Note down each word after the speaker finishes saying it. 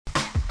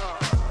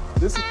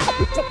This is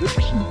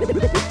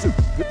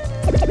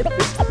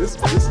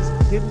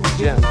hidden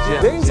gem.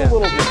 Name's a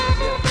little bit.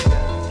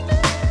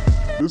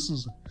 This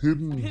is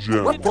hidden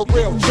gem. For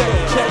real, check.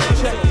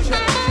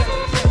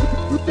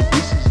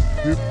 This is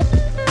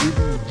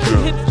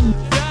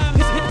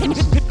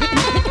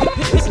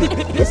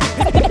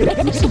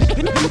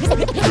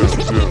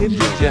hidden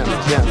gem.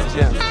 Hidden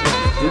gem.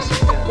 This is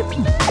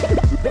hidden gem.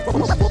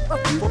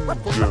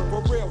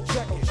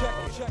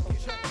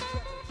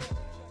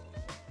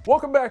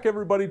 Welcome back,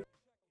 everybody.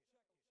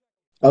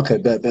 Okay,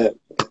 bet.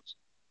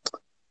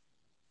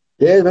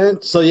 Yeah,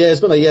 man. So yeah, it's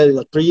been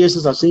like 3 years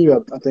since I've seen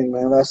you. I think,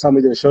 man. Last time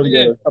we did a show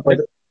together.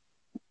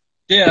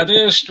 Yeah, it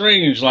is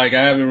strange. Like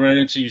I haven't run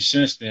into you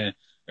since then.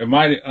 It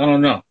might. I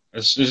don't know.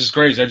 This is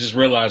crazy. I just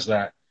realized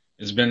that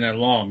it's been that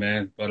long,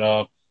 man.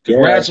 But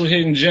congrats on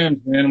hitting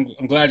gems, man.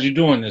 I'm glad you're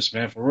doing this,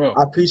 man. For real.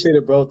 I appreciate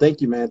it, bro.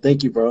 Thank you, man.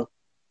 Thank you, bro.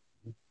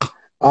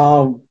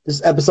 This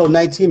is episode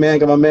 19, man.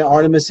 Got my man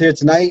Ardamus here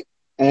tonight,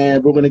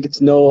 and we're gonna get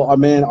to know our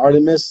man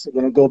Ardamus.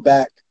 We're gonna go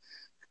back,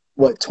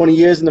 20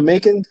 years in the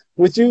making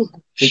with you?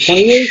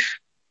 20 years?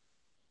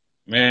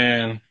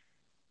 Man,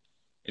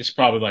 it's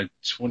probably like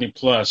 20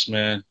 plus,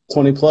 man.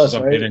 20 plus,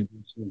 I've right? been in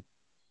DC.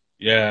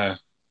 Yeah.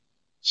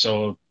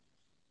 So,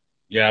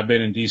 yeah, I've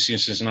been in DC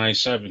since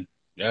 '97.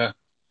 Yeah.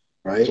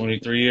 Right.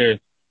 23 years.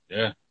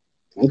 Yeah.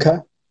 Okay.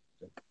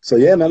 So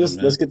yeah, man,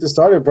 let's get this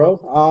started,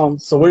 bro.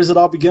 So where does it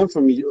all begin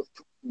from you?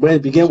 When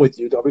it begin with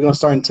you? Are we gonna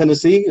start in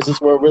Tennessee? Is this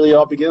where it really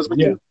all begins with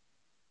you?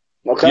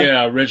 Okay.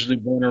 Yeah, originally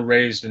born and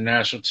raised in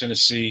Nashville,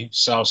 Tennessee,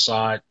 South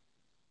Side,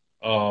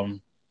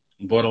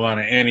 borderline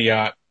of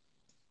Antioch.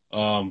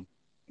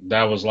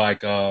 That was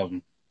like,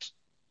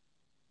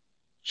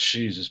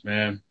 Jesus,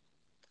 man.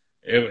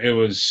 It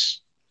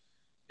was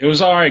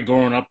all right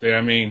growing up there.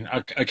 I mean,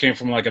 I came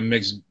from like a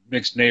mixed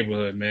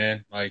neighborhood,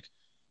 man. Like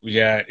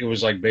it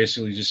was like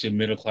basically just a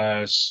middle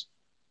class,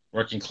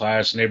 working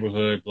class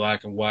neighborhood,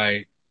 black and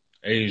white,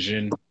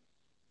 Asian,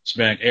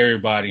 Hispanic,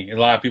 everybody. And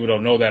a lot of people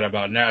don't know that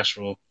about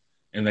Nashville.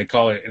 And they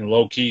call it, in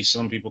low key,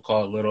 some people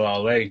call it Little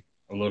LA a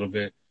little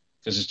bit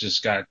because it's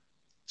just got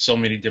so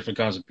many different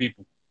kinds of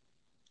people.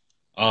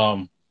 Yeah,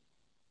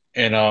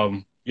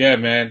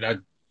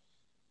 man,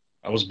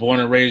 I was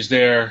born and raised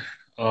there.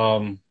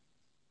 I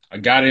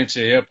got into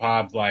hip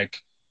hop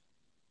like,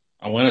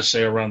 I want to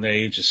say around the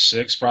age of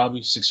 6,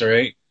 probably 6 or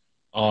 8.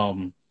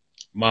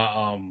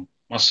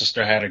 My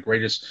sister had a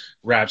greatest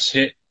raps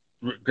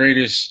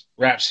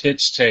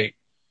hits tape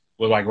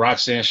with like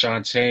Roxanne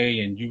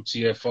Shante and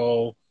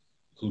UTFO.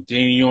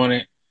 Houdini on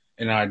it,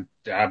 and I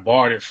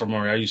borrowed it from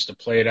her. I used to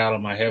play it out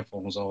on my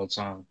headphones all the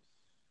time.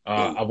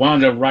 I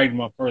wound up writing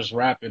my first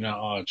rap in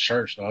a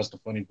church, though. That's the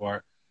funny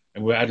part.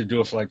 And I had to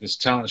do it for like this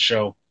talent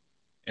show,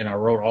 and I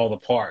wrote all the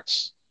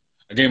parts.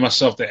 I gave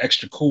myself the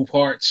extra cool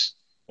parts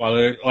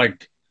while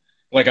like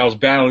I was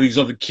battling these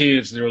other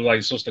kids. They were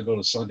like supposed to go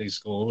to Sunday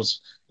school. It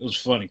was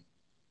funny,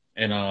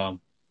 and I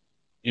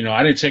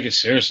didn't take it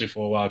seriously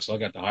for a while until I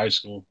got to high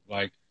school.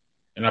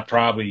 And I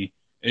probably.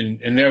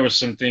 And there were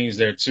some things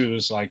there too.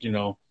 It's like,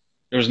 there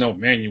was no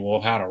manual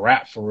of how to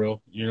rap for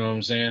real. You know what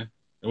I'm saying?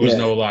 There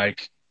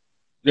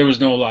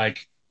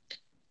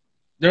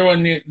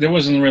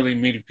wasn't really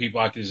many people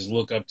I could just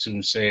look up to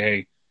and say,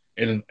 hey,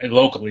 and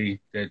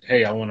locally that,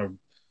 hey, I want to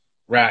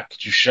rap.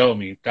 Could you show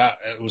me?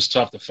 It was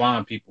tough to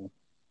find people.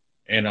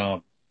 And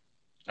I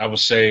would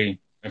say,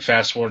 and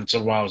fast forward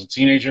until when I was a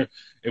teenager,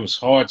 it was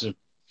hard to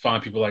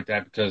find people like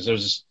that because there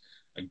was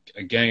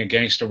a gang of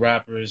gangster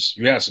rappers.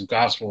 You had some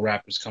gospel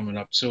rappers coming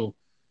up too,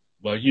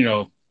 but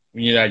when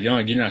you're that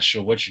young, you're not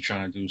sure what you're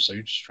trying to do, so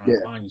you're just trying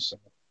to find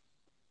yourself.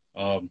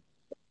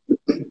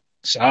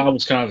 So I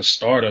was kind of the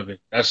start of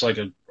it. That's like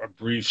a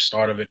brief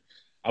start of it.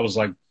 I was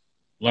like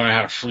learning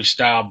how to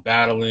freestyle,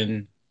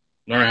 learning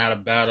how to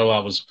battle. I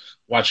was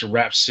watching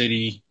Rap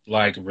City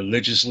like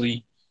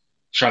religiously,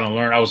 trying to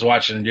learn. I was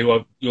watching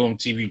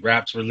UMTV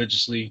raps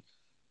religiously.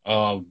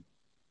 I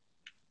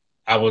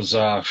was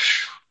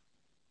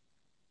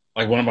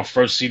like one of my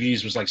first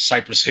CDs was like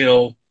Cypress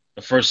Hill,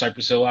 the first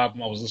Cypress Hill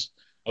album. I was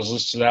listening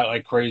to that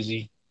like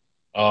crazy.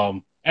 I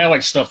had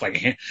like stuff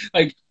like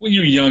when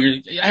you were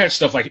younger, I had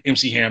stuff like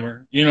MC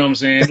Hammer. You know what I'm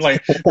saying?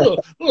 Like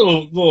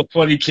little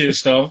funny kid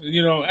stuff.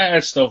 I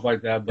had stuff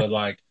like that, but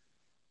like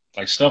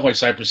stuff like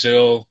Cypress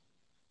Hill.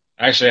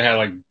 Actually, I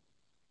had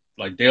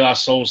like De La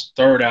Soul's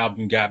third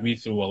album got me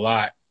through a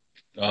lot.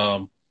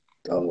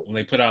 When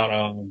they put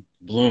out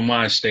Blue in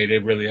Mind State,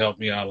 it really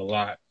helped me out a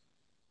lot.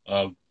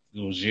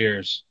 Those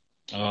years.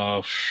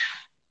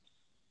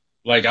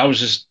 Like I was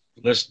just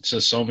listening to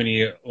so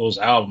many of those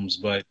albums,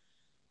 but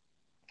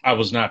I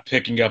was not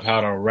picking up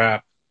how to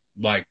rap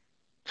like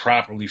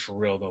properly for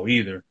real though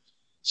either.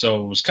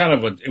 So it was kind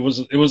of it was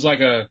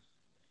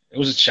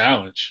a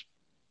challenge.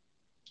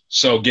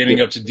 So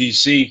getting up to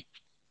DC,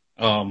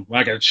 when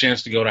I got a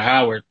chance to go to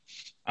Howard,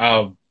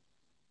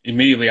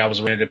 immediately I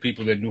was around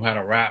people that knew how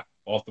to rap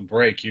off the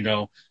break, and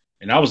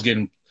I was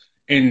getting.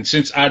 And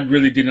since I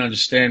really didn't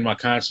understand my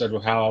concept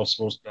of how I was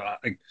supposed to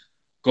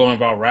going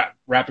about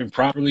rapping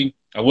properly,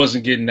 I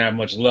wasn't getting that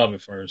much love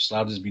at first.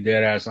 I'll just be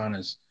dead ass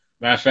honest.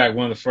 Matter of fact,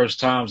 one of the first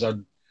times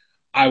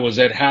I was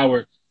at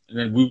Howard, and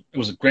then it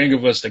was a gang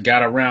of us that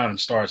got around and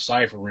started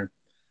ciphering.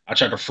 I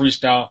tried to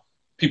freestyle.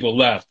 People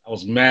left. I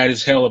was mad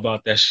as hell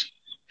about that shit.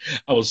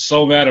 I was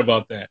so mad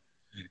about that.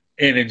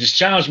 And it just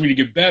challenged me to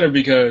get better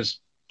because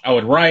I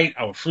would write,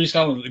 I would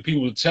freestyle, and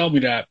people would tell me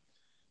that.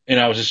 And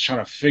I was just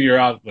trying to figure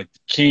out like the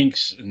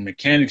kinks and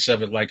mechanics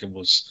of it like it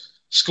was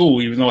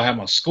school. Even though I had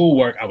my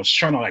schoolwork, I was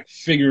trying to like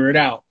figure it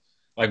out.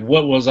 Like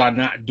what was I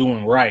not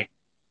doing right?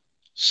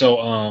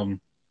 So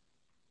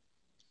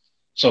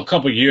so a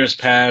couple of years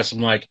passed.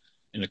 I'm like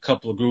in a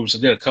couple of groups. I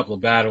did a couple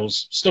of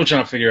battles, still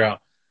trying to figure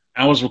out.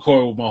 I was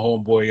recording with my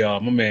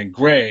homeboy, my man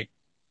Greg.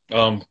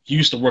 He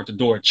used to work the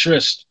door at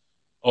Trist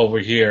over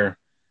here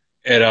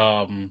at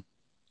Evan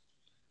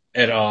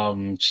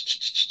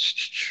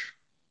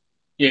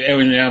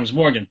Adams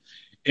Morgan.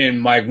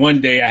 And like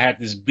one day I had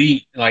this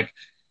beat, like,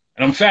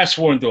 and I'm fast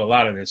forwarding through a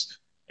lot of this.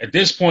 At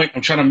this point,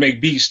 I'm trying to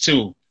make beats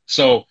too.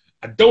 So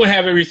I don't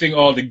have everything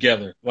all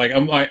together. Like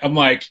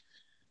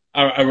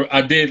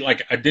I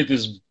did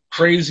this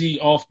crazy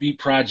offbeat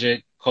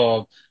project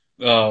called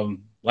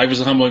Life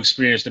is a Humble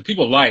Experience that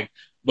people like,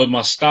 but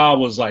my style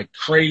was like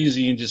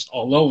crazy and just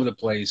all over the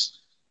place.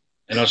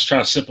 And I was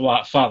trying to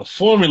simplify the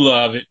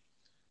formula of it.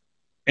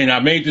 And I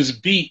made this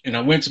beat and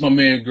I went to my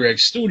man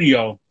Greg's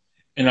studio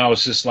and I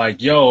was just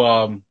like, yo,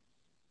 I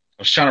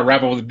was trying to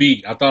rap over the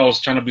beat. I thought I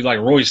was trying to be like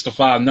Royce the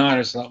 5'9"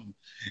 or something.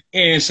 It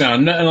didn't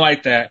sound nothing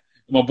like that.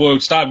 My boy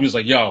would stop me. He was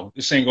like, yo,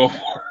 this ain't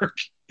gonna work.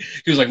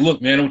 He was like, look,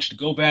 man, I want you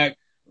to go back,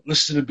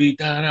 listen to the beat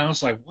down. I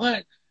was like,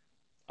 what?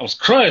 I was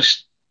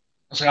crushed.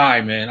 I was like, all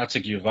right, man, I'll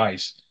take your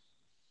advice.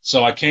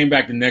 So I came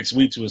back the next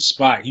week to his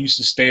spot. He used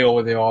to stay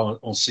over there on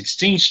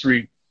 16th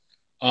Street,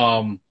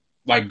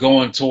 like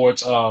going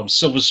towards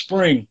Silver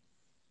Spring.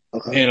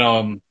 Okay.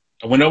 And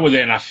I went over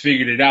there and I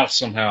figured it out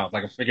somehow.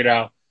 Like I figured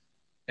out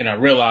and I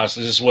realized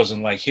that this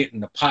wasn't like hitting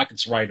the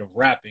pockets right of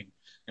rapping.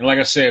 And like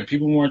I said,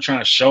 people weren't trying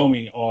to show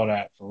me all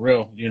that for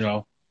real, you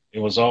know. It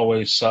was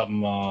always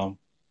something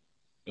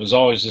it was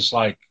always just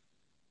like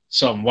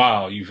something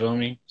wild, you feel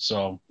me?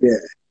 So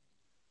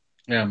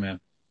yeah, man.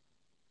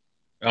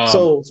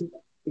 So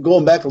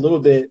going back a little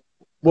bit,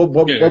 what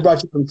brought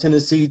you from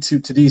Tennessee to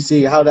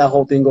DC? How did that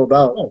whole thing go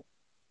about? Oh,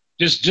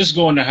 just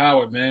going to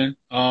Howard, man.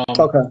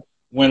 Okay.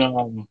 When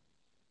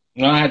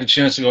I had the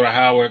chance to go to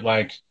Howard,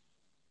 like,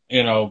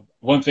 you know,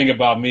 one thing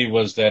about me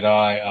was that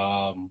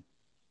I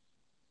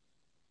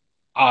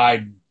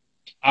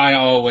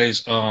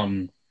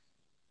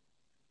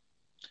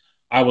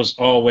was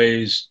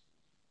always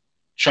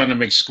trying to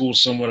make school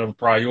somewhat of a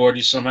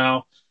priority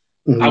somehow.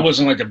 Mm-hmm. I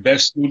wasn't like the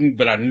best student,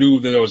 but I knew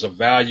that there was a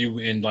value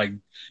in like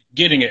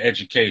getting an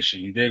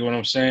education. You dig what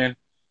I'm saying?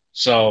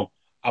 So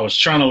I was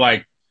trying to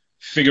like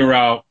figure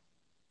out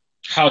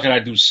how can I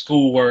do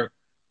schoolwork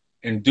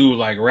and do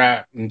like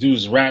rap and do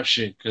this rap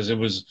shit because it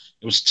was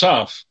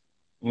tough.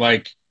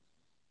 Like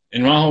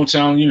in my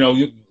hometown, you know,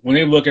 when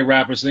they look at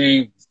rappers,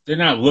 they're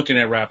not looking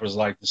at rappers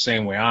like the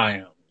same way I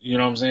am. You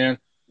know what I'm saying?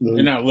 Mm-hmm.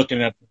 They're not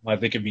looking at like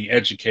they could be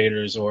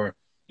educators or,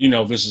 you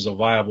know, this is a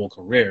viable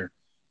career.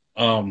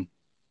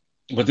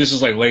 But this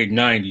is like late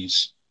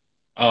 90s.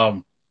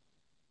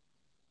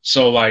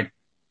 So like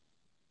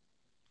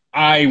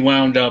I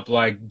wound up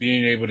like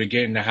being able to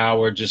get into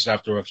Howard just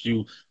after a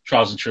few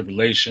trials and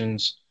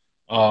tribulations.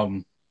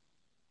 And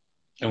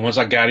once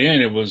I got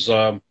in, it was,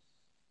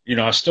 you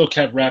know, I still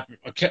kept rapping.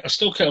 I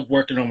still kept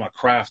working on my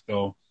craft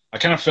though. I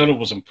kind of felt it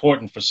was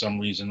important for some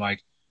reason.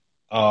 Like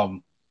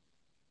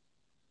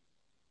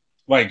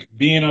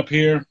being up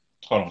here.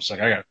 Hold on a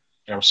second. I got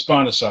to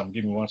respond to something.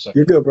 Give me 1 second.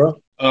 You're good,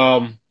 bro.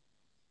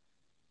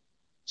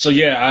 So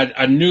yeah,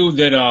 I knew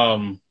that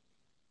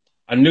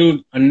I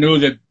knew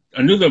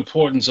the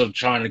importance of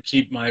trying to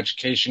keep my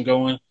education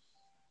going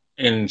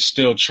and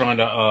still trying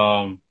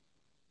to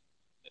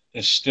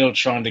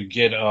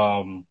get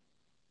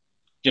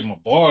my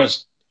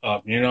bars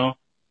up, you know.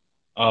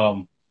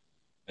 And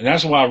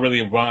that's why I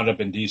really wound up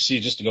in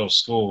DC just to go to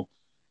school.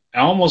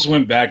 I almost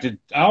went back to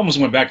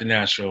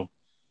Nashville.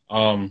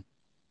 I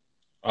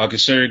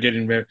considered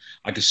getting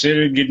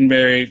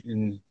married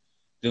and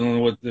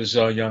dealing with this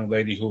young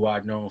lady who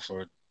I'd known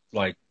for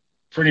like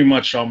pretty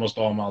much almost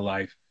all my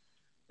life,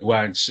 who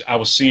I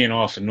was seeing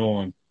off and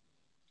on.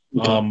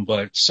 Okay.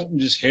 But something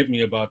just hit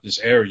me about this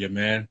area,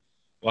 man.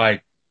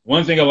 Like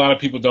one thing a lot of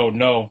people don't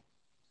know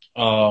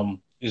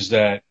is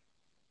that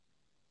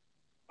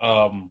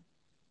I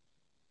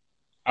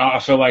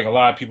feel like a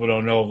lot of people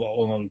don't know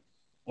on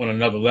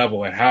another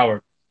level at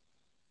Howard.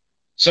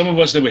 Some of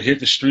us that would hit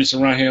the streets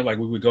around here, like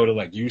we would go to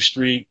like U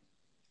Street,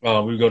 we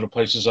would go to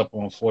places up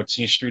on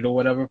 14th Street or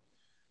whatever.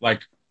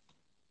 Like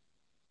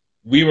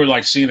we were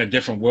like seeing a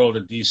different world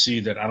of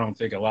DC that I don't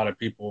think a lot of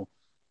people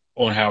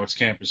on Howard's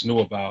campus knew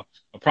about.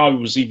 I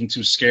probably was even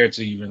too scared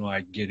to even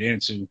like get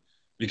into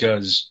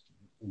because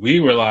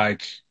we were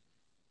like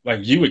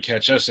you would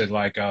catch us at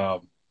like, I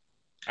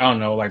don't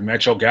know, like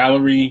Metro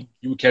Gallery.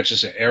 You would catch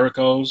us at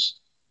Erico's.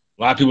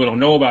 A lot of people don't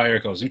know about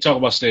Erico's. We talk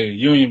about State of the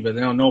Union, but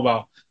they don't know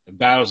about the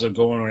battles that are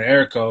going on at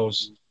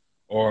Erico's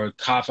or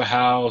Coffee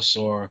House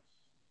or,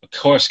 of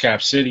course,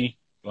 Cap City.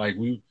 Like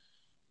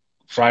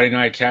Friday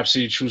night, Cap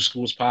City True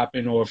School was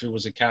popping, or if it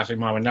was at Cafe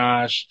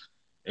Marinage,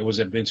 it was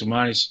at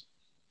Bentumanis.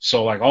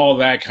 So like all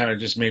that kind of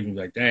just made me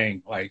like,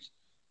 dang, like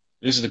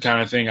this is the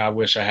kind of thing I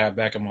wish I had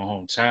back in my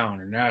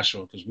hometown in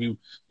Nashville, because we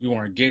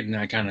weren't getting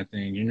that kind of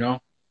thing, you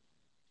know.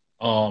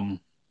 Um,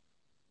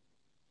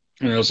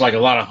 and it was like a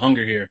lot of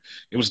hunger here.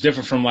 It was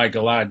different from like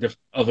a lot of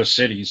other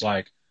cities,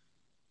 like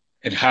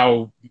and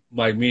how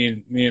like me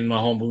and my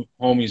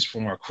homies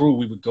from our crew,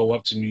 we would go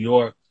up to New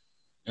York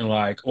and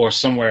like or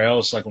somewhere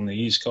else like on the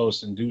East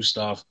Coast and do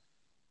stuff,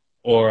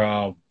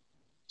 or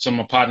some of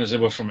my partners that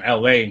were from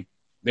LA,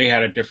 they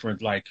had a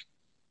different like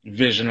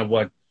vision of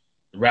what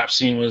the rap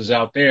scene was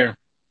out there.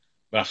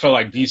 But I felt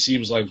like DC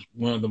was like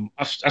one of the,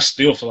 I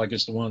still feel like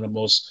it's one of the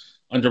most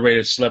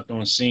underrated, slept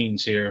on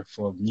scenes here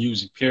for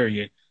music,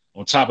 period.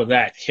 On top of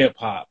that, hip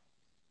hop,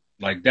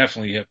 like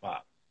definitely hip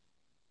hop.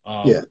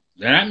 Yeah.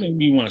 That made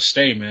me want to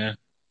stay, man.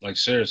 Like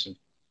seriously.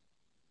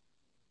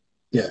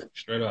 Yeah.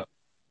 Straight up.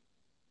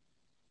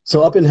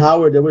 So up in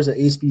Howard, there was an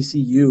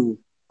HBCU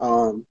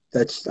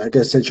that I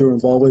guess that you were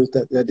involved with,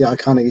 that the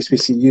iconic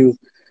HBCU.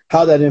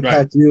 How that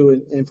impact you,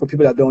 and for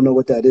people that don't know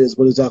what that is,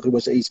 what exactly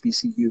was the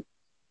HBCU?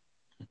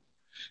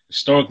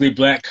 Historically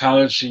Black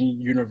College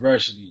and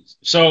Universities.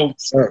 So,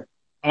 Sir.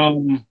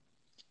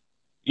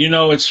 you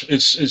know, it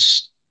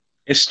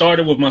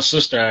started with my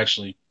sister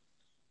actually.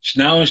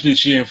 Not only did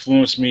she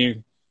influence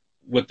me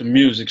with the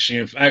music, she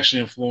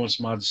actually influenced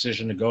my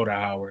decision to go to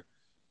Howard.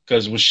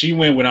 Because when she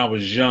went when I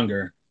was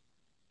younger,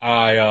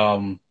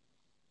 I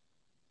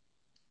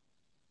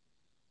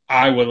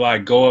would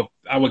like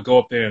I would go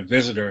up there and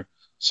visit her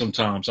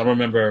sometimes. I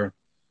remember,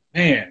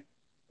 man,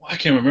 I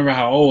can't remember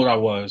how old I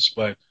was,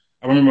 but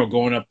I remember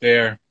going up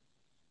there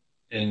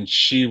and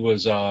she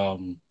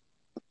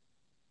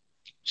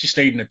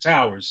stayed in the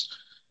towers.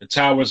 The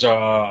towers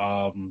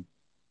are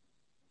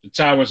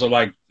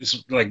like,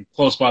 it's like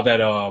close by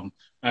that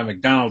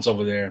McDonald's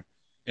over there.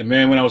 And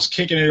man, when I was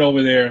kicking it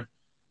over there,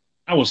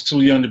 I was too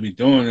young to be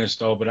doing this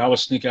though, but I would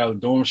sneak out of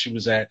the dorm she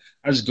was at.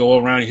 I just go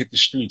around and hit the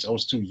streets. I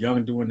was too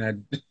young doing that.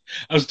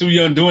 I was too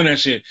young doing that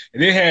shit.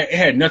 And it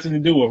had nothing to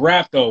do with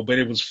rap though, but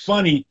it was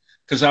funny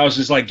because I was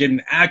just like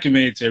getting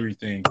acclimated to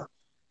everything.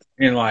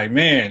 And like,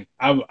 man,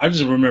 I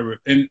just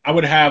remember, and I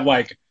would have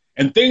like,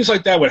 and things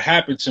like that would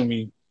happen to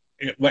me.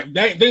 Like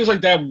that, things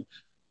like that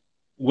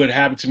would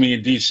happen to me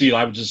in DC.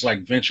 I would just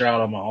like venture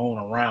out on my own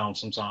around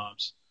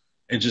sometimes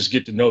and just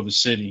get to know the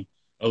city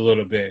a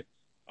little bit.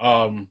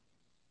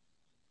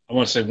 I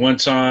want to say one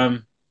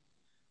time,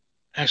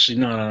 actually,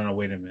 no,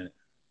 wait a minute.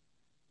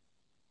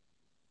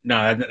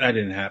 No, that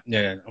didn't happen.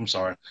 Yeah, I'm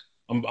sorry.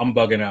 I'm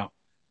bugging out.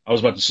 I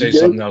was about to say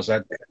something else.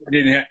 I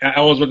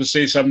was about to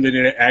say something that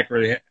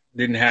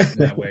didn't happen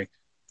that way.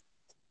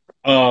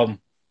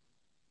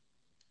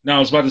 No, I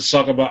was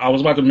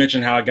about to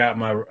mention how I got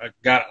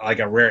like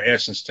a Rare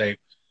Essence tape,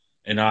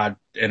 and I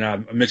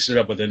mixed it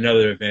up with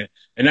another event,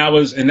 and that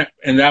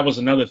was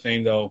another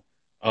thing though.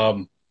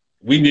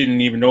 We didn't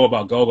even know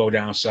about go-go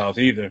down south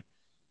either.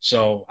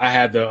 So I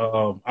had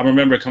I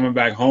remember coming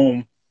back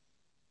home,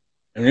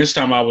 and this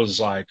time I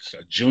was like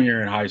a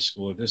junior in high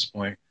school at this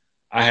point.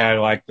 I had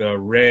like the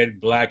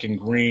red, black, and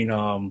green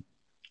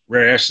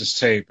Rare Essence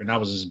tape, and I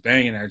was just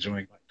banging that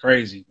joint like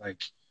crazy.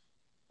 Like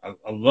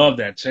I love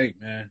that tape,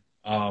 man.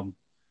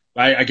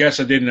 I guess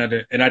I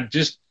didn't, and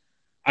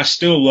I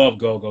still love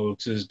go-go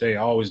to this day.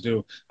 I always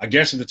do. I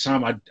guess at the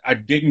time I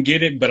didn't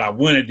get it, but I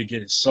wanted to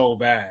get it so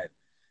bad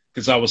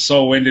because I was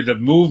so into the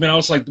movement. I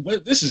was like,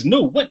 this is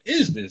new. What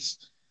is this?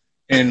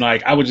 And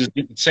like, I would just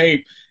get the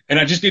tape and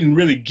I just didn't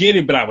really get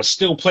it, but I would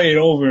still play it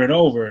over and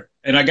over.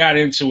 And I got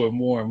into it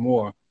more and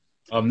more.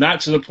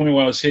 Not to the point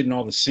where I was hitting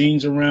all the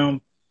scenes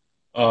around,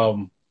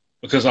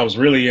 because I was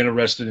really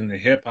interested in the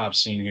hip hop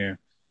scene here.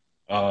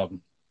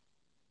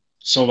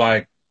 So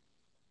like,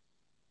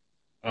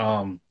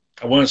 I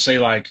want to say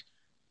like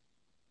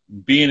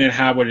being in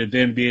Howard and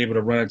then be able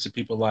to run into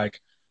people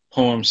like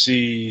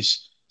Emcee,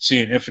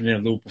 seeing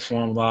Infinite Loop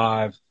perform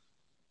live,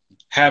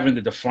 having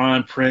the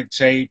Define print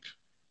tape,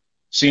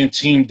 seeing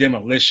Team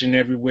Demolition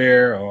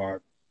everywhere,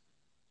 or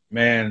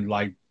man,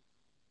 like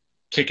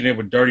kicking it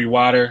with Dirty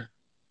Water,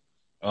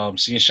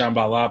 seeing Sean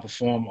Alot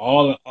perform,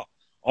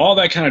 all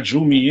that kind of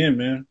drew me in,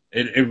 man.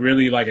 It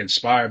really like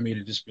inspired me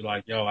to just be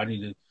like, yo, I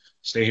need to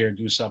stay here and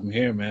do something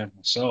here, man,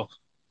 myself.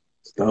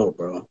 It's dope,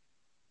 bro.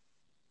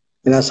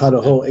 And that's how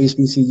the whole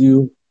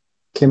HBCU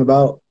came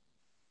about?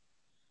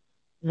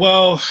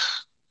 Well,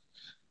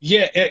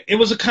 yeah, it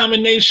was a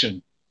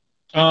combination.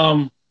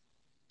 I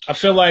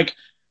feel like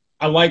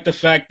I like the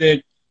fact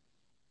that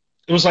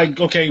it was like,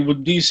 okay,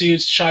 with DC,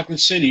 it's Chocolate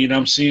City, and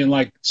I'm seeing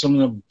like some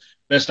of the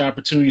best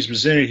opportunities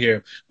presented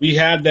here. We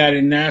have that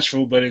in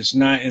Nashville, but it's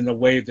not in the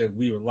way that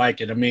we would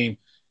like it. I mean,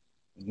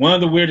 one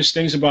of the weirdest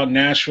things about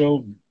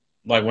Nashville,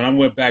 like when I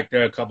went back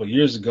there a couple of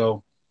years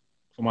ago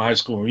for my high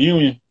school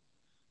reunion,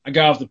 I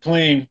got off the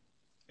plane,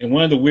 and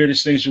one of the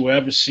weirdest things you will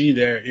ever see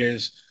there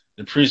is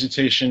the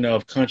presentation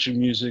of country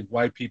music,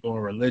 white people,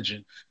 and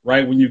religion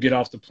right when you get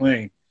off the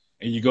plane.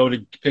 and you go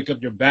to pick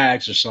up your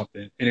bags or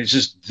something, and it's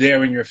just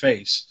there in your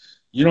face.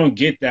 You don't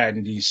get that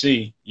in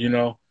DC, you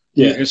know.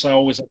 Yeah. It's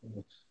always like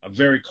a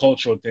very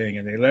cultural thing,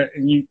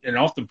 and and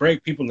off the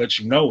break, people let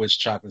you know it's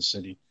Chocolate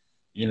City,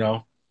 you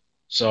know.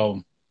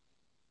 So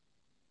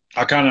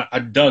I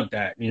dug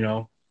that, you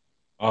know.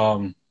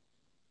 Um,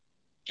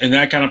 and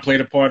that kind of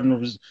played a part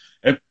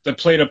it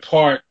played a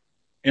part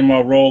in my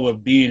role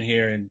of being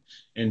here in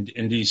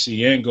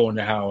DC and going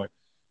to Howard.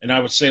 And I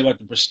would say like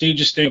the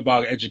prestigious thing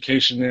about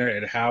education there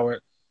at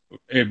Howard,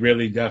 it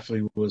really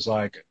definitely was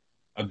like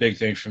a big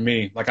thing for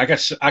me. Like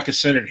I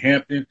considered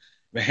Hampton,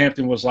 but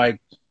Hampton was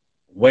like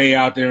way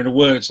out there in the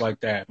woods like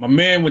that. My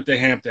man went to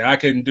Hampton, I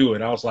couldn't do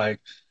it. I was like,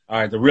 all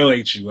right, the real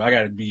HU, I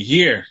got to be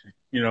here.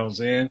 You know what I'm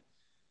saying?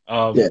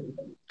 Yeah.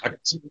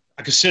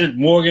 I considered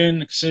Morgan,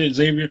 I considered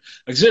Xavier,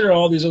 I considered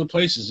all these other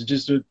places. It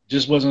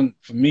just wasn't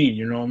for me.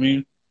 You know what I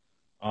mean?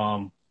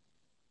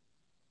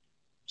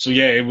 So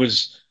yeah, it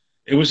was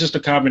just a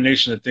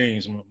combination of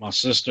things. My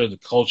sister, the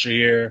culture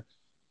here,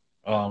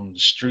 the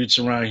streets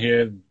around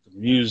here, the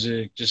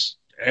music, just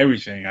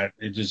everything.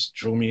 It just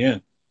drew me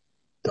in.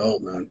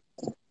 Dope, man.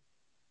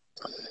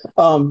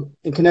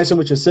 In connection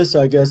with your sister,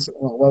 I guess,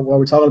 while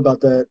we're talking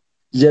about that,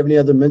 did you have any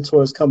other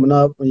mentors coming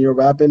up when you were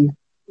rapping?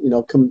 You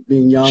know,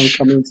 being young,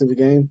 coming into the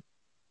game?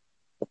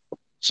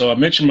 So I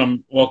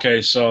mentioned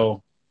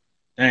so,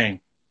 dang,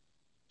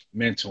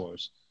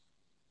 mentors.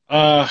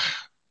 I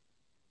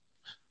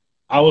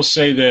will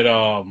say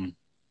that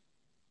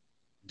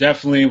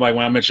definitely, like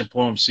when I mentioned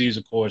Poem C's,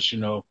 of course, you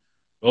know,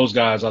 those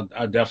guys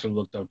I definitely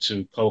looked up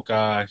to. Coke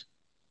Eye.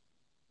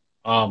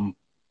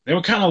 They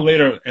were kind of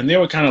later, and they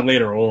were kind of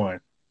later on.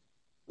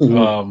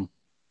 Mm-hmm.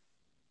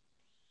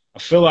 I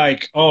feel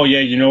like, oh yeah,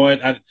 you know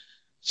what?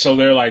 So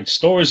they're like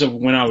stories of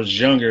when I was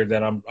younger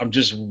that I'm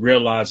just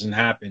realizing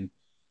happened.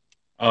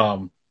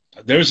 There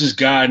was this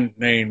guy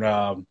named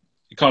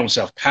he called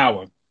himself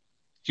Power.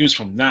 He was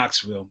from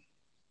Knoxville.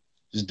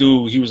 This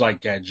dude, he was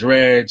like got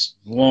dreads,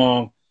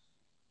 long.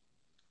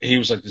 He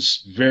was like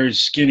this very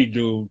skinny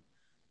dude.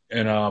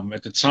 And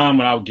at the time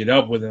when I would get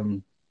up with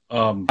him,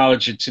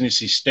 college at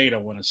Tennessee State, I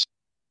want to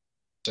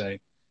say,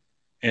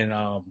 and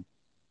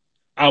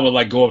I would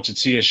like go up to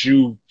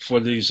TSU for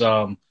these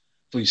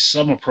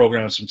summer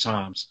programs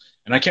sometimes.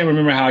 And I can't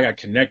remember how I got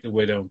connected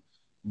with him,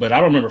 but I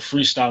remember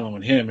freestyling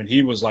with him, and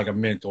he was like a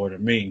mentor to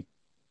me.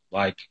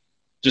 Like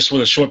just for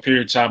the short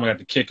period of time I got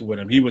to kick it with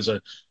him, he was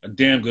a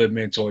damn good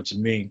mentor to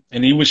me.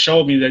 And he would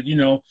show me that, you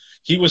know,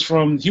 he was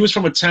from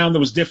a town that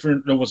was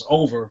different, that was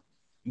over.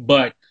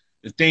 But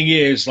the thing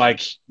is,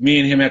 like, me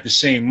and him had the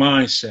same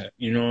mindset,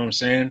 you know what I'm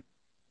saying?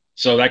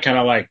 So that kind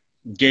of like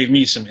gave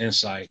me some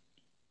insight.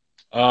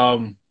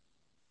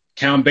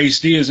 Count Bass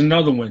D is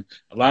another one.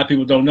 A lot of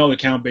people don't know that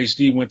Count Bass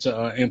D went to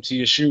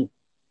MTSU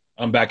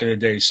back in the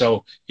day.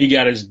 So he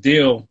got his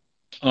deal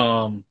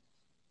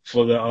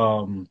for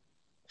the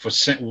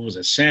what was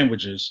it,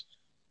 sandwiches.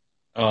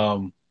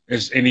 And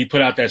he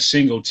put out that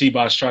single,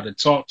 T-Boss Tried to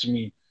Talk to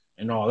Me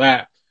and all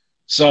that.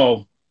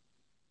 So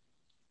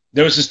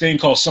there was this thing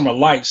called Summer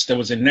Lights that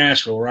was in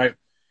Nashville, right?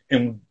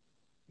 And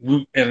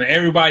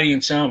everybody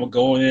in town would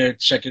go in there,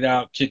 check it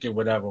out, kick it,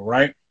 whatever,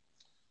 right?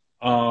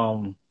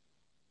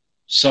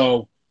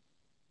 So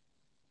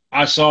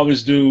I saw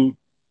this dude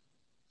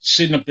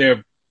sitting up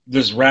there,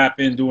 just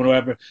rapping, doing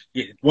whatever.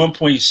 At one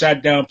point, he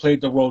sat down,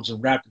 played the Rhodes,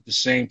 and rapped at the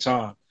same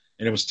time.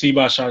 And it was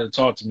T-Boss Tried to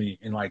Talk to Me.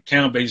 And like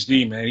Count Bass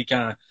D, man, he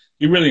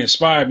really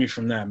inspired me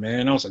from that,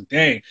 man. I was like,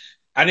 dang,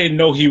 I didn't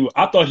know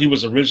I thought he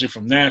was originally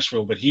from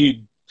Nashville, but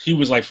he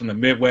was like from the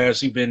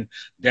Midwest. He'd been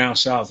down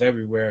south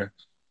everywhere.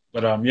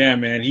 But yeah,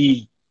 man,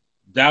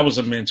 that was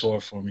a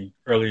mentor for me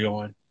early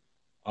on.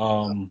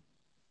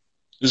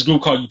 This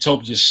group called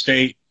Utopia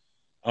State.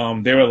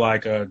 They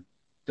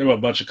were a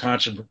bunch of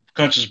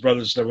conscious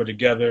brothers that were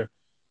together.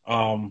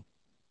 I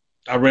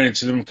ran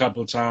into them a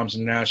couple of times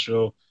in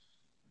Nashville.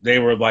 They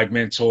were like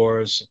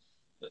mentors.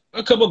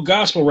 A couple of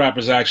gospel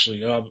rappers actually.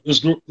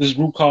 This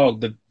group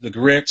called the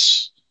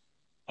Grits.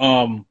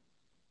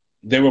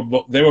 They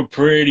were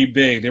pretty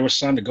big. They were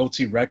signed to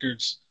Goatee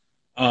Records.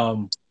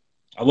 I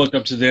looked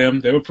up to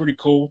them. They were pretty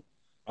cool.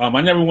 I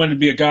never wanted to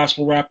be a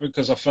gospel rapper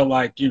because I felt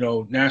like, you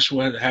know,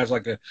 Nashville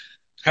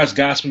has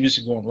gospel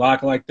music going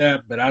lock like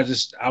that, but I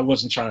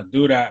wasn't trying to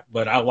do that,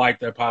 but I liked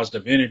their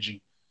positive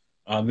energy.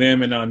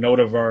 Them and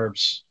Noda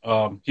Verbs.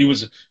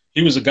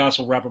 He was a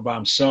gospel rapper by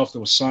himself that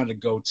was signed to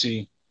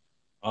Goatee.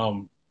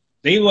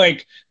 They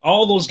like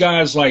all those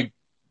guys like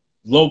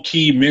low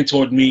key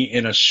mentored me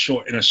in a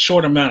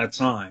short amount of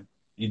time.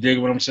 You dig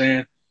what I'm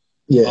saying?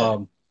 Yeah.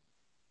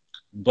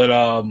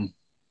 But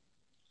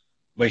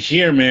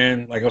here,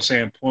 man, like I was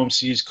saying, Poem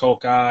C's,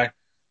 Coke Eye.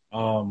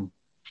 I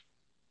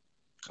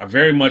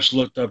very much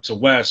looked up to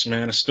Wes,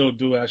 man. I still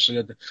do,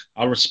 actually.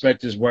 I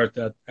respect his work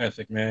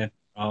ethic, man.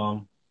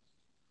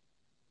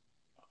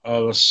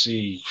 Let's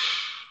see.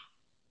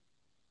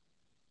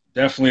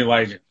 Definitely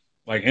like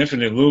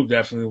Infinite Loop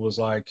definitely was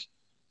like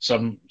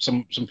some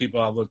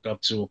people I looked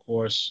up to, of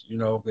course. You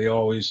know, they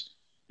always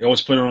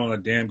put on a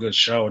damn good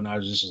show, and I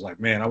was just like,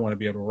 man, I want to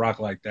be able to rock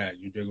like that.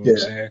 You dig what I'm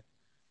saying?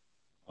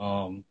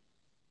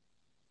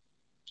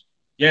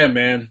 yeah,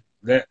 man,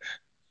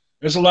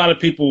 there's a lot of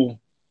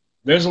people.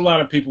 There's a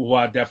lot of people who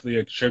I definitely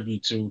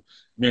attribute to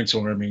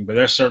mentoring, but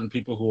there's certain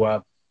people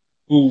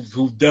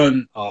who've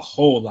done a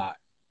whole lot,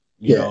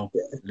 you Yeah. know,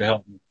 to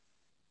help me.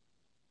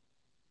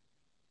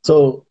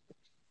 So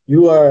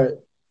you are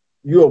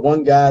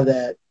one guy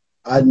that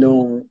I've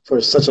known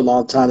for such a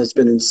long time that's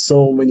been in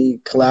so many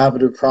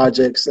collaborative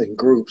projects and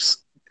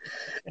groups.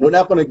 We're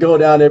not going to go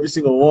down every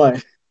single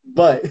one,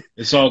 but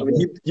It's all I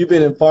mean, good. you've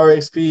been in Far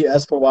XP,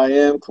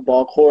 S4YM,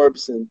 Cabal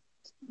Corps, and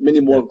many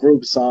Yeah. more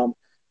groups. And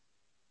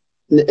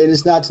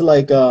it's not to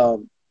like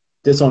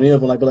this on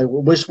anyone, like, but like,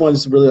 which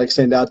ones really like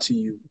stand out to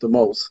you the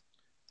most?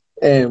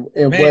 Man,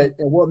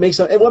 What makes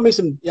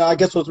them yeah, I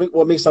guess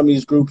what makes some of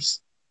these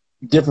groups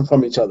different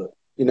from each other,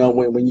 you know,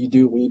 when you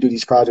do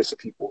these projects with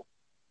people.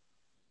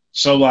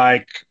 so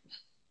like,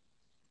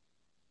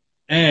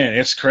 man,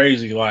 it's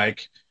crazy.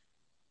 Like,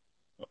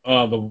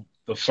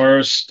 the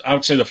first, I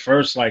would say the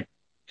first, like,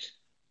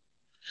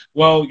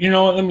 well, you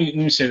know what? Let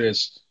me say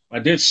this. I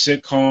did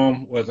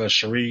sitcom with a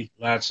Cherie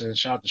Latson.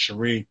 Shout out to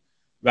Cherie.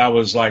 That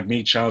was like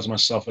me challenging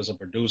myself as a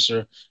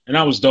producer, and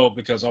that was dope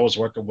because I was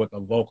working with a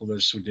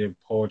vocalist who did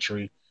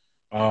poetry.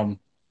 Um,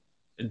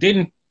 it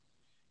didn't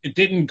it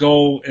didn't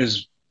go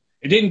as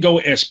it didn't go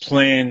as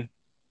planned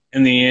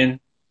in the end,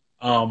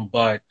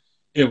 but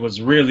it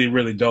was really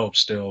really dope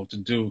still to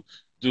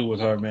do with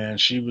her, man.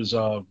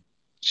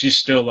 She's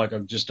still like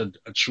a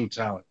true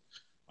talent.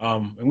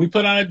 And we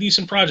put out a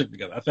decent project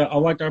together. I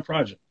liked our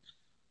project.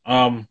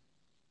 Um,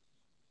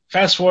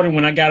 Fast forwarding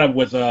when I got up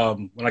with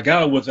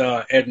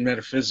Ed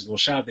Metaphysical,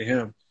 shout out to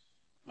him.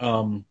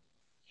 Um,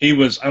 he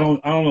was I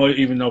don't know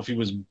even know if he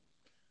was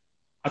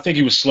I think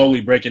he was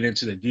slowly breaking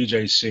into the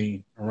DJ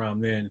scene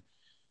around then.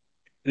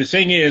 The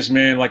thing is,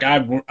 man, like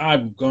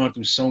I've gone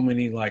through so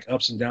many like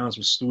ups and downs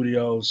with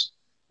studios.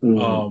 Mm-hmm.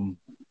 Um,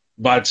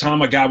 by the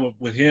time I got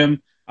with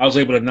him, I was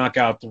able to knock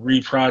out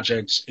 3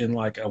 projects in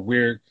like a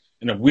weird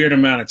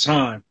amount of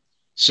time.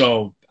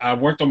 So I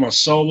worked on my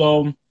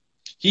solo.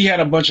 He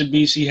had a bunch of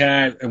beats he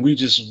had, and we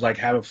just was like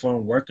having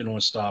fun working on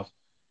stuff.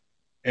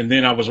 And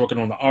then I was working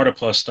on the Arta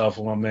Plus stuff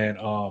with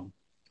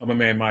my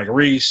man Mike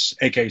Reese,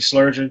 aka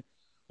Slurgeon,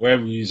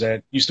 wherever he's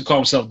at. Used to call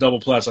himself Double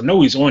Plus. I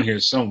know he's on here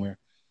somewhere.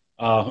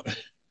 Uh,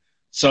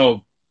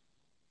 so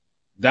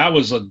that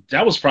was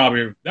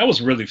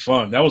really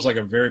fun. That was like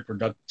a very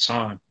productive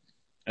time,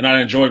 and I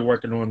enjoyed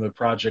working on the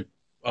project,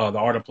 the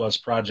Arta Plus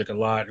project a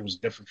lot. It was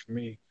different for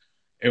me.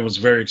 It was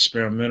very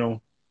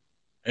experimental,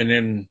 and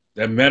then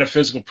that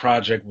metaphysical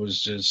project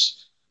was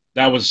just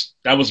that was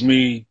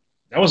me.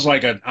 That was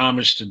like an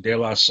homage to De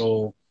La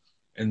Soul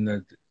and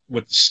the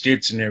with the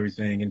skits and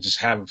everything, and just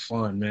having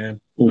fun, man.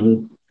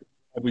 Mm-hmm.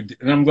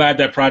 And I'm glad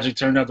that project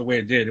turned out the way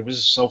it did. It was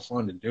just so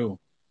fun to do.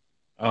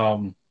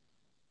 Um,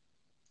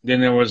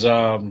 then there was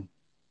the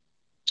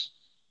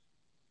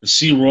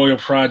Sea Royal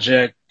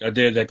project I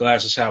did that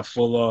Glasses Half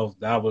Full of.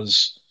 That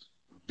was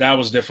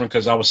different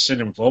because I was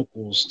sending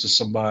vocals to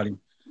somebody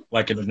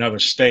like in another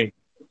state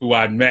who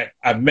I'd met.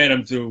 I met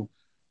him through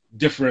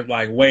different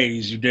like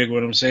ways. You dig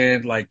what I'm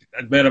saying? Like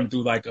I met him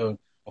through like a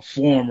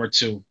forum or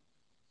two.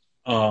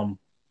 Um,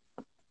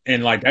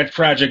 and like that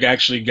project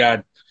actually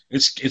got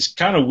it's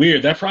kind of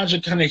weird. That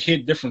project kind of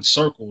hit different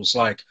circles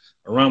like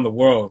around the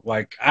world.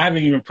 Like I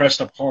haven't even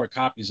pressed up hard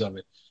copies of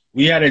it.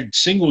 We had a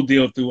single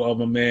deal through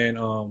my man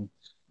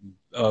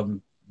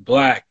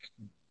Black.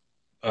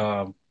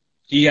 Um,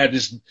 he had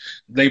this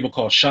label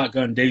called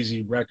Shotgun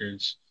Daisy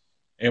Records,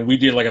 and we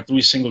did like a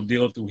 3 single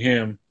deal through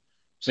him.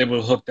 Was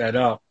able to hook that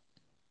up,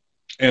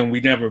 and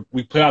we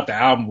put out the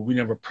album, but we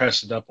never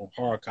pressed it up on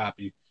hard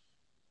copy.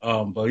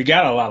 But he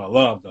got a lot of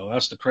love though.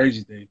 That's the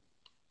crazy thing.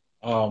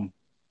 Um,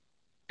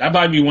 that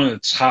might be one of the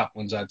top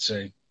ones I'd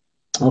say.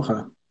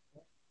 Okay.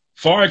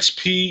 Far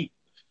XP,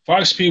 Far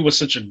XP was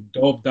such a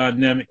dope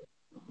dynamic,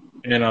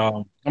 and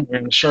I'm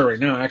wearing the shirt right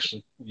now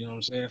actually. You know what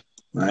I'm saying?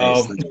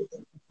 Nice.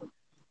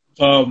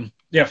 Um,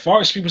 yeah,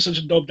 Far XP was such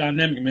a dope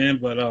dynamic, man,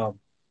 but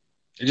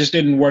it just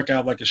didn't work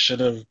out like it should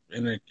have,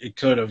 and it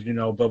could have, you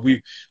know. But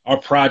our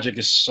project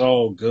is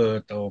so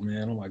good though,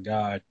 man. Oh my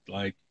God,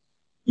 like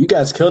You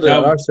guys killed it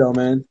that on was. our show,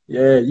 man.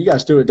 Yeah, you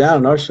guys threw it down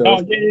on our show.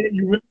 Oh yeah, yeah,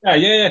 you really, yeah,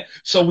 yeah.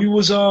 So we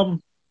was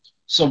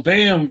so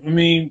bam. I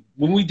mean,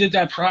 when we did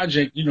that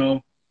project, you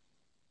know,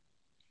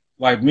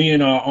 like me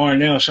and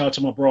RNL, shout out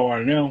to my bro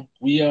RNL,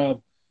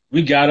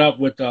 we got up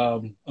with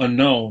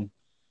Unknown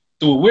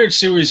through a weird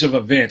series of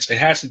events. It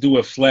has to do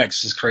with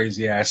Flex, his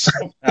crazy ass.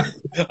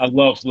 I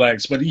love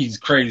Flex, but he's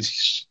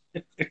crazy.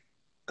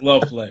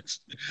 Love Flex.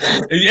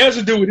 It has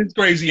to do with his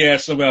crazy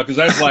ass somehow, because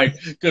that's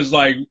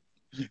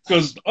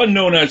because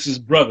Unknown as his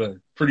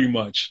brother, pretty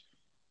much.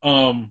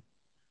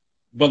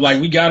 But like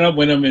we got up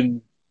with him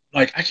and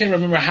like I can't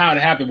remember how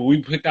it happened, but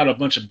we picked out a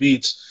bunch of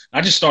beats.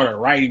 I just started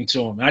writing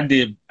to him.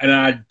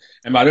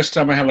 And by this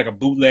time I had like a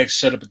bootleg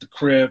set up at the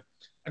crib.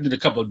 I did a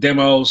couple of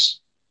demos,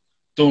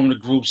 threw them in the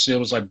groups. It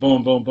was like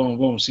boom, boom, boom,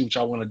 boom. See what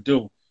y'all want to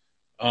do.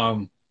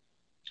 Um,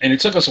 and it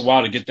took us a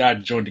while to get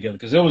that joined together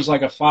because it was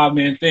like a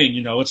 5-man thing.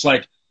 You know, it's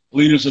like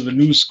leaders of the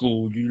new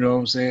school. You know what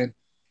I'm saying?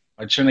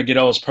 Like trying to get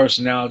all those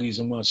personalities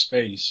in one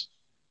space.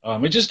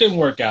 It just didn't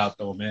work out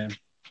though, man.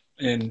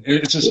 And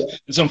it's Yeah.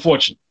 just it's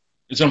unfortunate.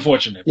 It's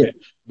unfortunate, Yeah.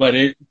 but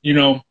it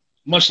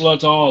much love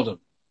to all of them,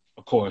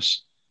 of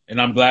course. And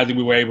I'm glad that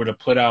we were able to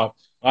put out.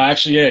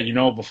 Actually,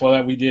 yeah, before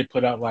that we did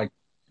put out like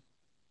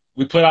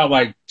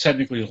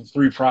technically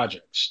 3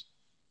 projects.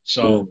 Yeah.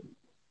 So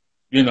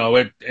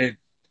it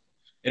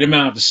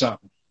amounted to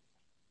something.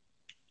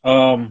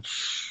 Um,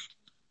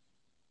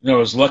 it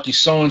was Lucky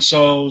So and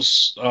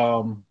So's.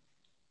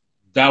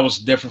 That was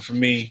different for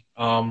me.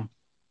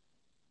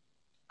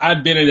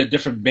 I'd been in a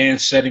different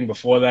band setting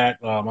before that.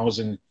 I was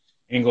in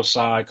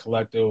Ingleside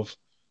Collective.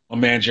 My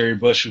man Jerry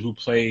Bush, who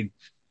played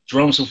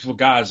drums with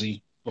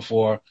Fugazi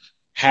before,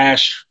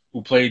 Hash,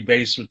 who's played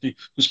bass with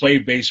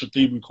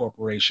Thievery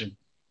Corporation.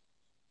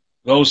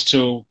 Those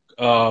two.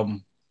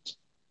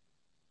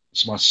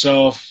 It's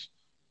myself,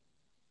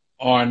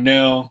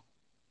 Arnell,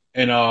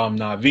 and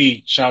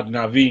Navi. Shout out to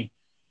Navi.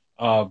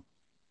 Uh,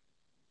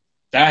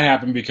 that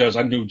happened because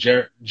I knew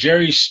Jerry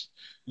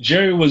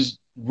was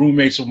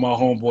roommates with my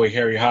homeboy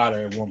Harry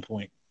Hodder at one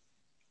point,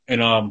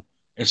 and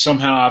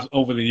somehow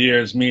over the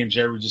years, me and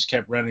Jerry just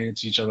kept running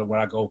into each other when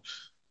I go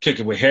kick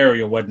it with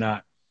Harry or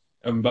whatnot.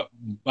 And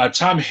by the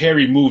time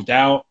Harry moved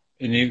out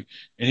and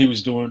he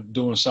was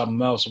doing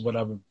something else or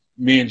whatever,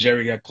 me and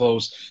Jerry got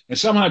close, and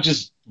somehow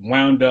just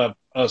wound up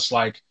us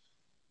like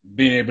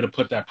being able to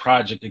put that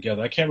project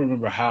together. I can't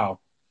remember how.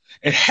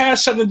 It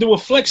has something to do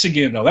with Flex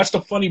again, though. That's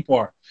the funny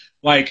part.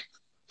 Like,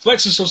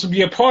 Flex was supposed to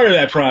be a part of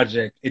that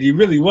project, and he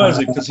really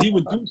wasn't because he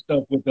would do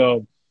stuff with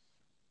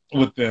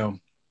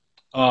them.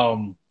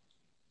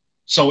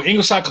 So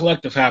Ingleside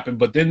Collective happened,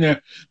 but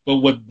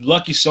with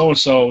Lucky So and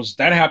So's,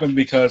 that happened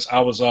because I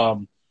was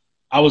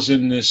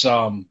in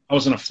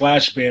a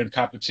flash band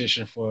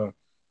competition for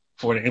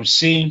the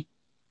MC,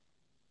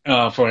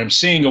 for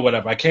emceeing or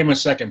whatever. I came in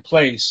second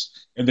place,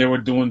 and they were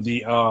doing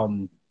the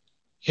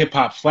hip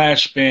hop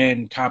flash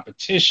band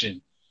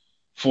competition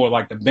for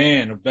like the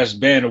band or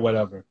best band or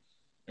whatever.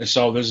 And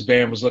so this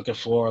band was looking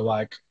for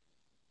like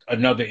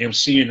another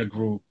MC in the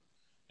group,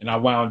 and I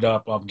wound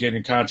up getting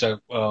in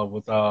contact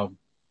with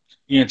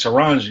Ian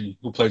Taranji,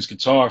 who plays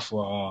guitar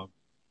for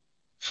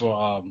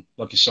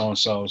Lucky So and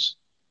So's,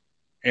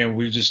 and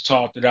we just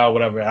talked it out,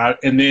 whatever.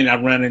 And then I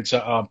ran into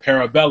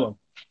Parabellum,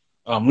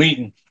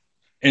 Leeton,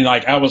 and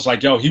like I was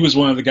like, yo, he was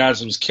one of the guys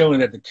that was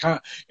killing at the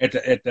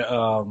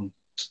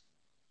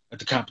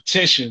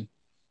competition,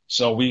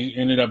 so we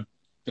ended up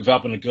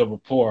developing a good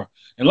rapport.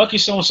 And Lucky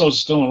So and So is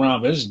still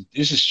around, but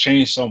this has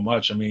changed so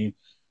much. I mean,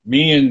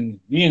 me and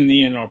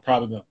Ian are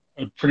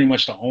pretty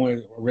much the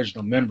only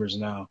original members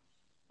now.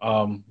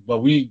 But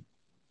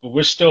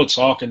we're still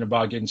talking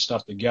about getting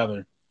stuff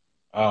together.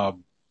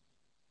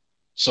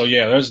 So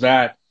yeah, there's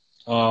that.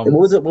 And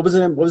what was it? What was the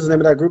name? What was the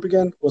name of that group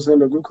again? What's the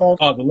name of the group called?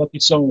 The Lucky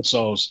So and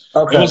So's.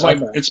 Okay, It was like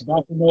okay. it's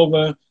bossa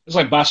nova. It's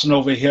like bossa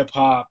nova hip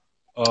hop.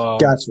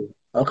 Got you.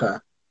 Okay.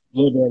 A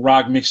little bit of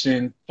rock mixed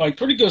in, like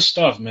pretty good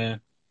stuff,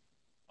 man.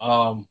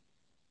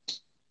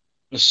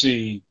 Let's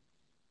see.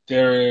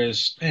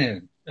 There's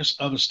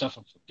other stuff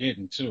I'm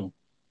forgetting too.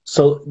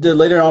 So then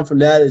later on from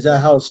that, is that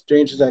how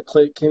Strange as That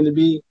Click came to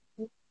be?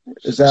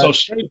 Is that So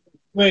Strange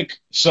Click.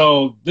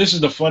 So this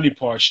is the funny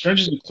part.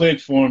 Strange the Click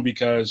formed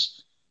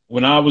because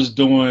when I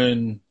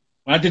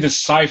did a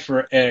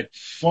cipher at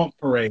Funk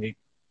Parade,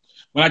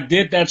 when I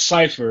did that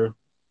cipher,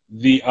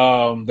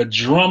 the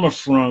drummer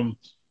from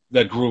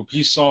the group,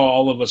 he saw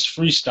all of us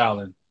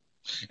freestyling.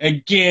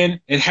 Again,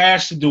 it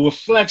has to do with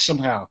Flex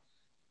somehow.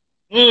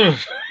 Ugh.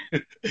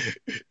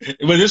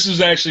 But this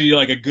is actually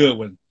like a good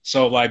one.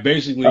 So like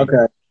basically,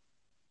 okay?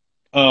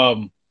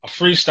 a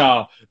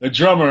freestyle. The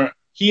drummer,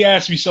 he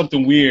asked me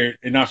something weird,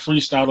 and I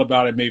freestyled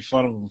about it, made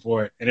fun of him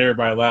for it, and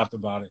everybody laughed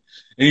about it,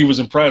 and he was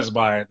impressed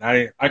by it.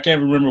 I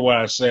can't remember what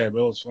I said, but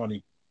it was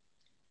funny.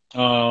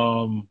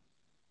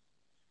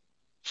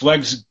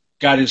 Flex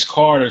got his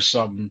card or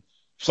something.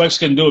 Flex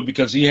couldn't do it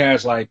because he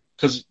has like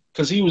because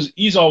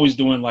he's always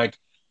doing like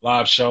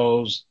live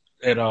shows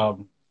at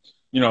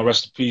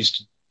rest in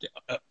peace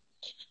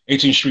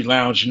 18th Street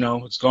Lounge.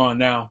 It's gone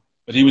now,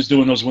 but he was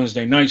doing those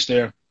Wednesday nights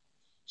there.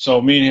 So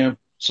me and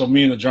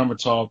the drummer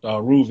talked,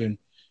 Reuven,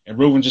 and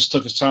Reuven just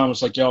took his time.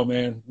 It's like, yo,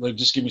 man, like,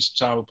 just give me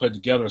some time to put it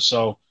together.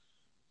 So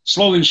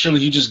slowly and surely,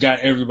 he just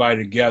got everybody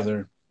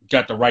together,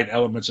 got the right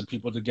elements of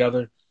people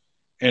together.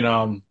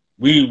 And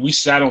we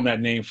sat on that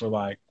name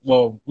for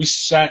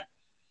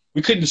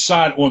we couldn't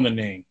decide on the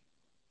name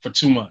for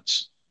 2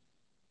 months.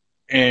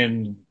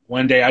 And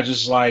one day I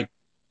just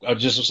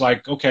was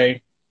like,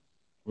 okay,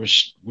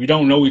 we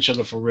don't know each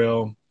other for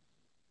real.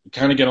 We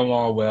kind of get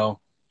along well.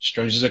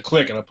 Strange as a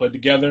Click, and I put it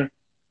together,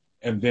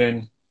 and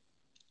then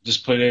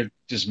just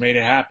made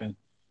it happen.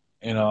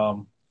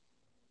 And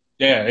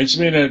yeah, it's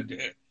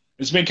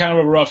been kind of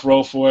a rough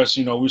road for us.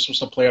 We were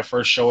supposed to play our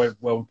first show at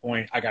one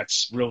point. I got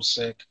real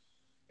sick,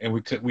 and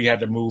we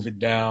had to move it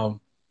down.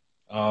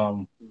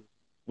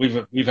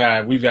 We've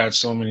had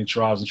so many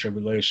trials and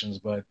tribulations,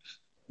 but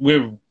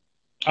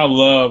I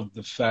love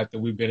the fact that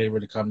we've been able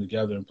to come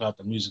together and put out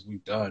the music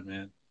we've done,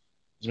 man.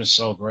 It's been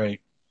so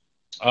great.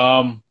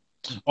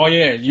 Oh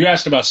yeah, you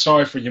asked about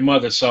Sorry for Your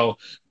Mother. So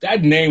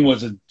that name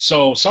was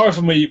Sorry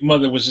for My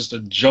Mother was just a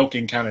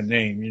joking kind of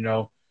name, you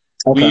know.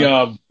 We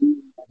Okay.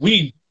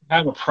 we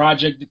have a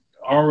project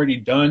already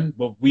done,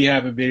 but we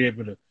haven't been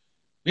able to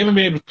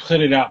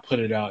put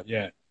it out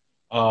yet.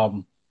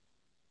 Um,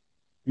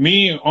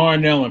 Me and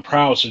Arnell and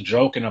Prowse are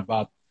joking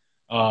about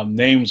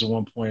names at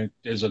one point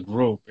as a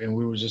group, and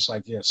we were just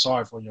like, yeah,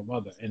 Sorry for Your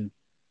Mother, and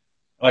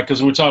like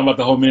because we were talking about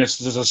the whole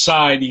Minister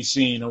Society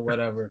scene or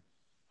whatever.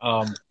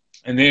 Um,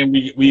 and then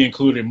we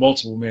included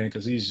Multiple Man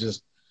because he's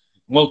just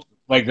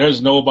like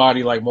there's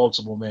nobody like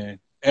Multiple Man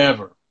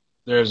ever.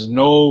 There's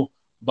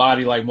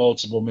nobody like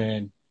Multiple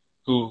Man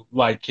who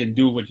like can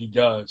do what he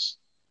does,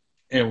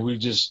 and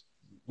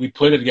we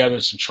put it together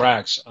some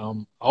tracks.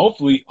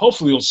 Hopefully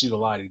you'll see the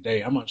light of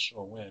day. I'm not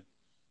sure when.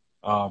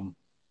 Um,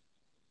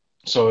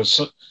 so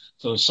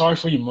Sorry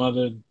for Your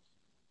Mother.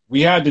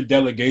 We had the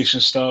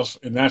delegation stuff,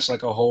 and that's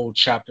like a whole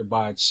chapter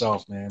by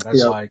itself, man. That's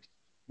Yep. like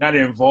that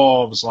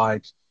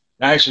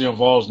actually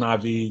involves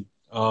Navid.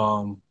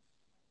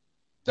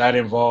 That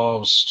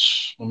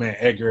involves my man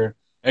Edgar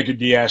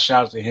Diaz.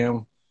 Shout out to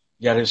him.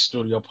 He got his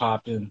studio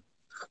popping.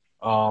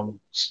 Um,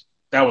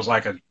 that was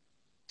like a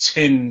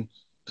 10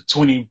 to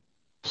 20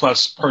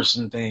 plus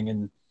person thing,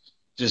 and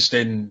just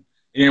it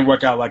didn't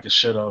work out like it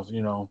should have,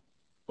 you know.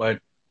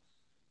 But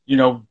you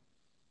know,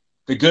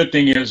 the good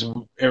thing is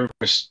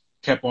everybody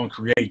kept on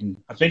creating.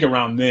 I think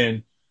around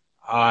then,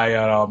 I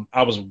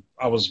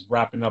was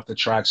wrapping up the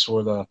tracks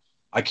for the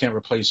I Can't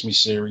Replace Me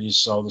series.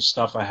 So the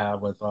stuff I had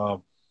with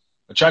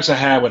the tracks I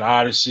had with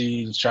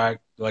Odyssey, the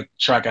track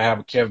I had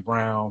with Kev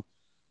Brown,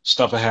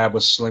 stuff I had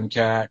with Slim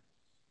Cat,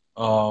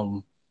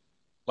 um,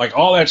 like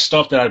all that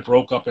stuff that I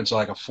broke up into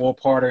like a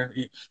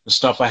four-parter, the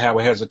stuff I had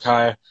with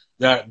Hezekiah,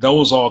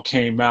 those all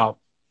came out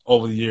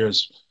over the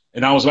years.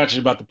 And I was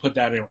actually about to put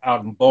that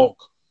out in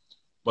bulk,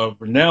 but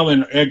Renell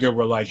and Edgar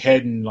were like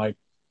heading like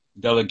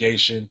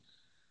delegation.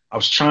 I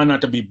was trying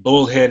not to be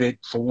bullheaded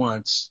for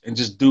once and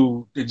just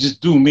do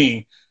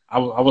me. I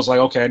was like,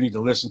 okay, I need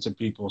to listen to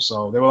people.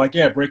 So they were like,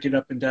 yeah, break it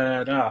up and da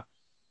da da.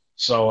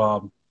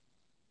 So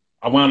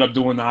I wound up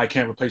doing the I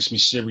Can't Replace Me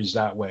series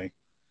that way.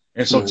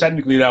 And so Right.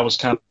 technically that was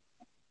kind of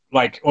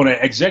like on an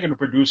executive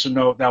producer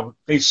note,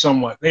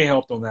 they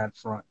helped on that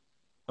front,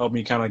 helped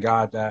me kind of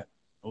guide that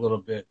a little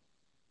bit.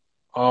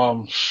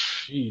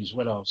 Jeez,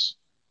 what else?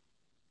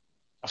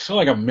 I feel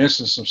like I'm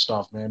missing some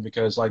stuff, man,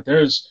 because like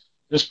there's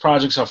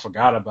projects I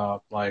forgot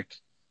about. Like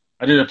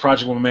I did a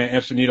project with my man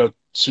Infinito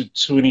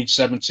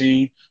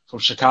 2017 from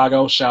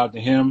Chicago. Shout out to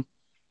him.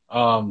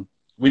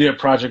 We did a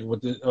project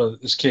with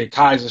this kid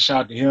Kaiser.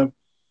 Shout out to him.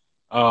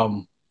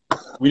 Um,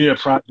 we did a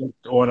project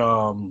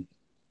on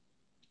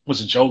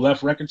was it Joe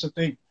Left Records, I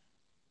think.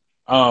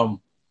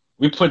 Um,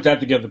 we put that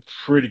together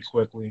pretty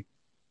quickly.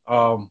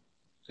 Um,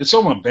 it's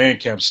on my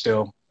Bandcamp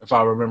still, if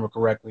I remember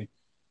correctly.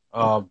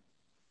 Um,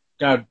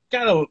 got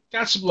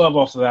some love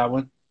off of that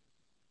one.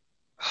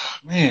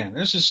 Man,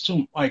 there's just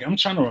too like I'm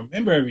trying to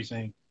remember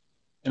everything,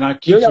 and I You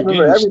keep gotta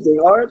remember forgetting.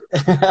 everything,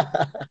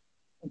 Art.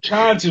 I'm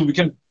trying to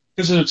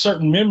because there's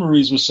certain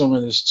memories with some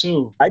of this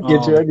too. I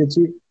get you. I get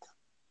you.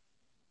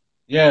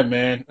 Yeah,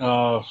 man.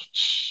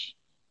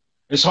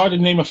 It's hard to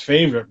name a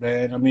favorite,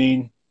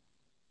 man.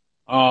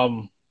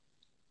 Um,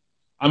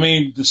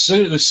 the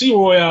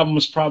C-Roy album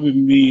was probably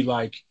me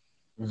like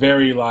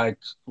very like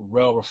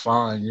well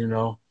refined, you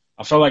know.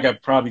 I felt like I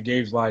probably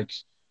gave like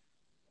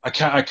I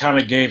kind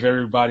of gave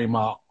everybody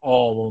my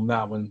all on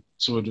that one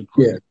to a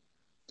degree.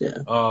 Yeah.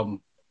 Yeah.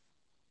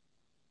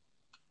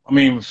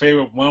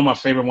 One of my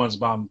favorite ones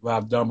that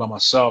I've done by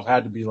myself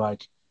had to be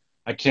like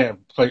I Can't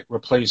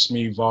Replace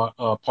Me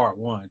Part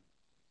 1.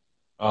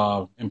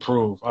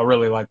 Improve. I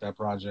really like that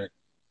project.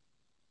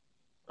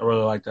 I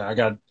really like that. I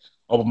got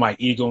over my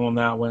ego on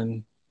that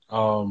one.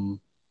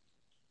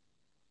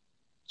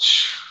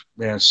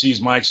 Man,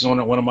 C's Mike's is one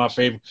of my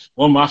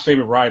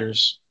favorite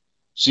writers.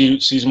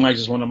 C's Mike's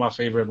is one of my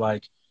favorite,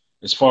 like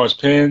as far as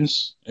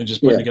pens and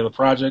just putting Yeah. together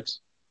projects.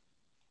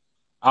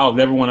 I'll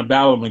never want to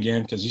battle him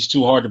again because he's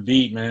too hard to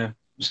beat, man.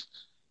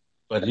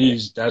 But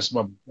that's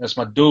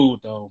my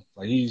dude though.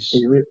 Like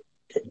You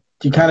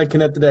kind of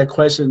connected that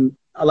question.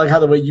 I like how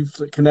the way you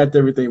connect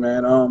everything,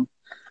 man.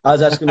 I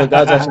was asking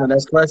my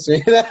next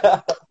question.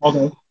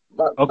 okay.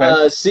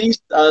 Okay.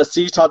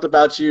 C talked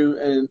about you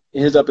in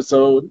his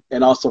episode,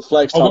 and also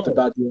Flex talked Okay.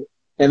 about you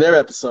in their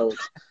episodes.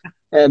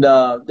 And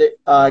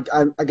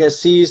I guess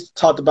C's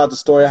talked about the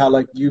story how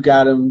like you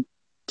got him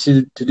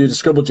to do the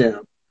Scribble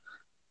Jam.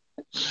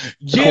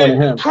 According to Yeah,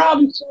 him.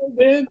 probably so,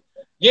 man.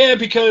 Yeah,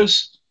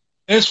 because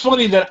it's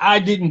funny that I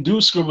didn't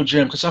do Scribble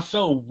Jam because I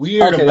felt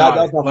weird Okay, about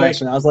that was it. my Like,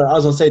 question. I was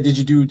gonna say, did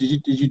you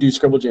do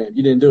Scribble Jam?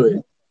 You didn't do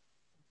it.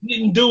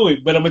 didn't do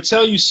it, but I'm gonna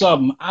tell you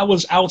something. I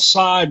was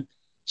outside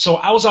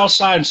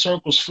in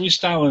circles,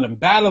 freestyling and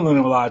battling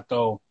a lot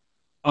though.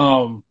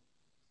 Matter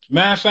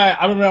of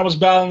fact, I remember I was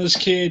battling this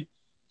kid.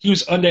 He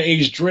was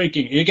underage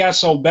drinking. It got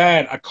so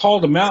bad, I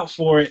called him out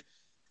for it.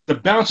 The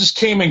bouncers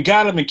came and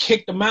got him and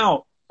kicked him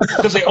out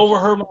because they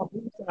overheard my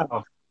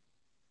freestyle.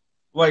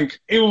 Like,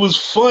 it was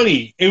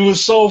funny. It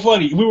was so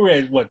funny. We were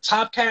at what,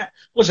 Top Cat?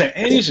 Was that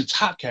Annie's or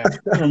Top Cat? I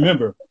can't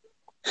remember.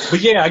 But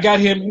yeah, I got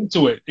him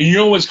into it. And you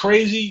know what's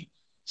crazy?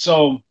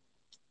 So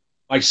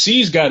like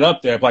C's got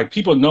up there. Like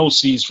people know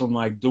C's from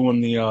like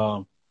doing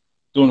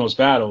those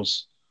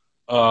battles.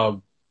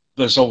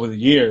 That's over the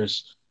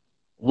years.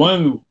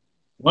 One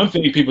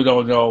thing people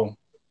don't know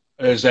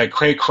is that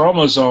Craig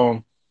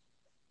Chromosome,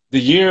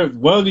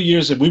 one of the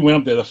years that we went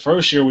up there, the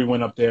first year we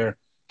went up there,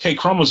 K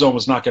Chromosome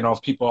was knocking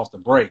off people off the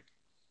break.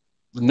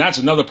 And that's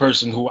another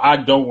person who I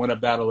don't want to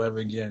battle ever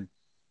again.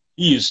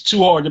 He is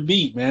too hard to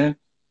beat, man.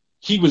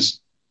 He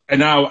was,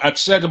 and I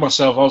said to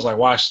myself, I was like,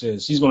 watch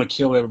this. He's going to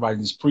kill everybody in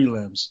these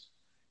prelims.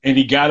 And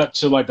he got up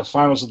to like the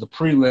finals of the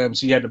prelims.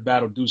 He had to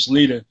battle Deuce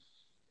Leader.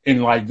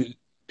 And like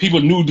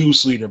people knew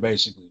Deuce Leader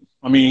basically.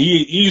 I mean,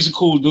 he's a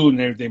cool dude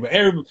and everything, but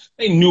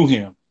they knew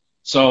him.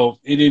 So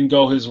it didn't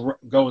go his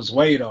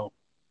way though.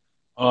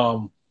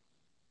 And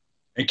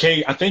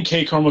I think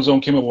K Chromosome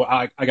came up with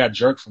I got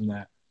jerked from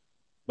that.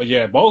 But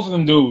yeah, both of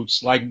them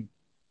dudes, like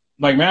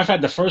matter of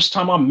fact, the first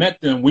time I met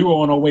them, we were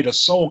on our way to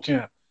Soul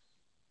Camp,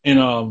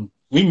 and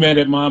we met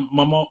at my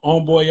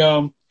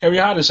homeboy Harry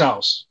Hodder's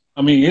house.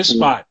 I mean, his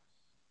spot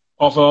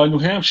off New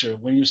Hampshire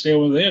when you stayed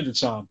over there at the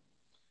time.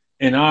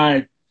 And I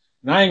ain't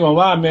gonna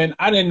lie, man,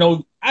 I didn't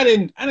know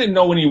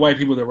any white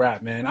people that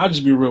rap, man. I'll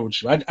just be real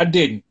with you. I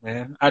didn't,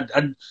 man.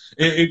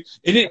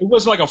 It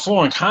wasn't like a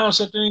foreign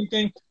concept or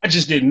anything. I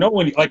just didn't know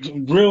any,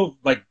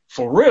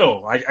 for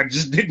real. I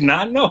just did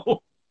not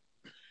know.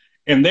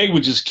 And they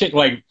would just kick,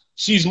 like,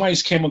 C's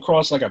Mice came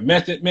across like a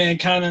Method Man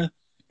kind of,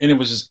 and it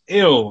was just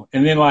ill.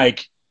 And then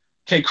like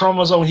K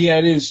Chromosome, he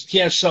had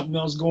something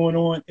else going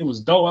on. It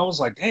was dope. I was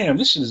like, damn,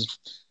 this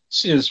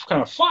shit is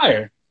kind of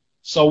fire.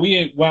 So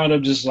we wound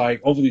up just like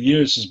over the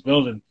years just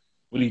building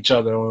with each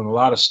other on a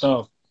lot of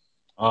stuff.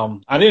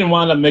 I didn't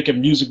wind up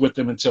making music with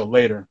them until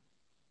later.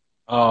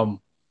 But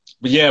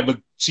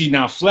see,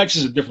 now Flex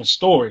is a different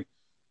story.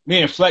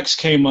 Me and Flex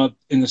came up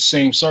in the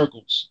same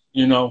circles,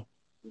 you know.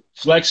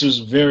 Flex is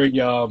very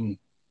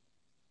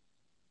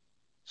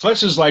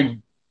Flex is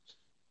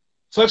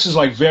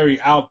like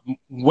very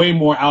way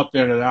more out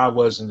there than I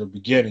was in the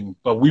beginning.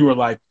 But we were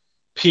like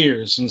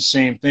peers in the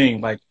same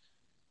thing. Like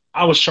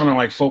I was trying to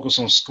like focus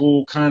on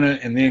school kind of,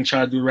 and then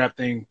try to do the rap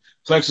thing.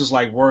 Flex is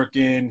like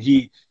working.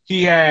 He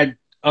had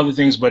other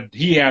things, but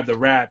he had the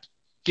rap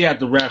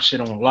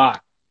shit on a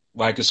lot.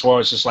 Like as far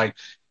as just like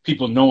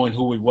people knowing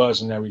who he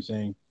was and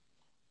everything.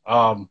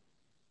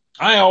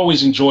 I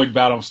always enjoyed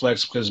battling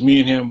Flex because me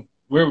and him,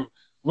 we're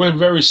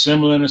very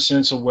similar in a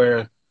sense of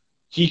where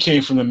he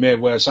came from the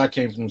Midwest, I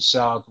came from the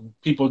South.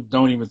 People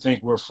don't even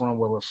think we're from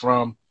where we're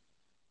from.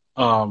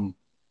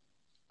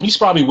 He's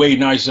probably way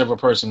nicer of a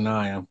person than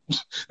I am.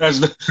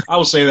 I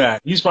will say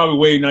that. He's probably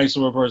way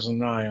nicer of a person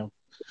than I am.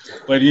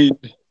 But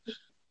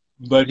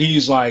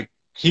he's like,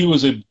 he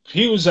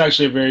was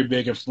actually a very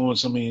big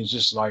influence on me. It's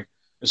just like,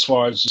 as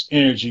far as just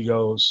energy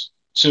goes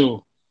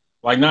too.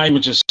 Like not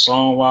even just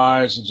song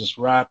wise and just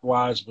rap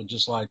wise, but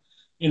just like,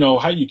 you know,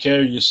 how you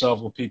carry yourself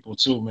with people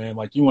too, man.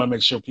 Like you want to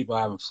make sure people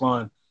are having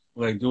fun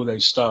when they do their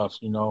stuff,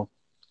 you know.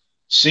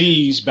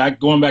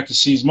 Going back to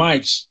C's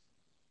Mics,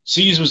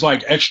 C's was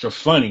like extra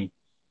funny,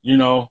 you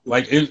know.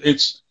 Like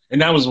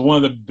and that was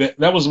one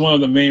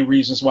of the main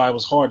reasons why it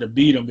was hard to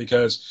beat him,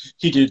 because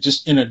he could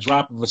just in a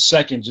drop of a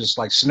second just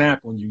like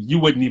snap on you. You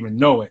wouldn't even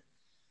know it.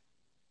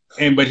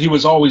 But he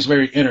was always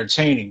very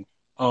entertaining.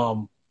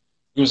 It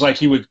was like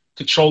he would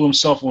control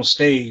himself on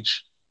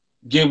stage,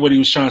 get what he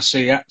was trying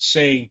to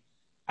say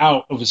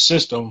out of his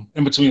system.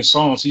 In between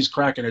songs, he's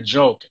cracking a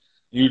joke.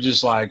 You're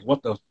just like,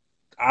 what the?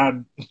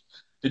 I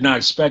did not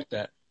expect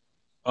that.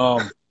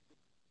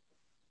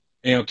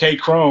 K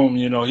Chrome,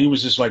 you know, he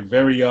was just like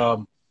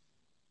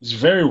he's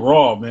very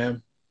raw,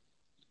 man.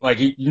 Like,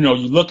 you know,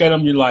 you look at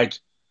him, you're like,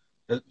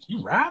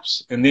 he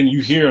raps? And then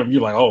you hear him,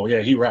 you're like, oh,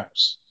 yeah, he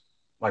raps.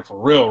 Like, for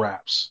real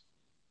raps.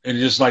 And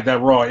just like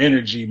that raw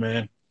energy,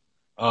 man.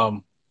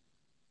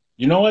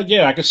 You know what?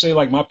 Yeah, I could say,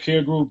 like, my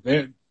peer group,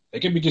 they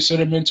can be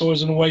considered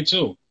mentors in a way,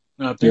 too.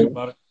 Now I think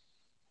about it.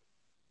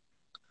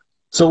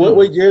 So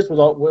what years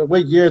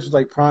was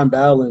like prime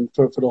battling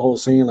for the whole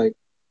scene? Like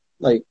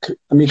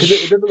I mean, because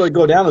it doesn't really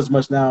go down as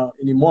much now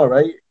anymore,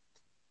 right?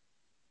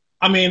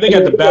 I mean, they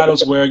got the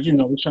battles where, you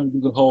know, we're trying to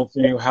do the whole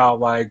thing, how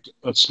like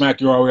Smack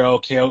Your RL,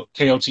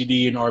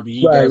 KOTD, and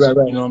RBE guys,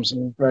 right. You know what I'm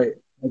saying? Right.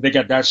 They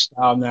got that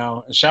style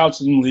now. And shout out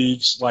to them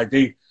leagues, like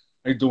they're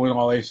doing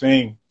all their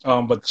thing.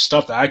 But the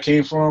stuff that I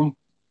came from,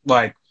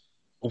 like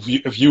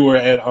if you were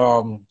at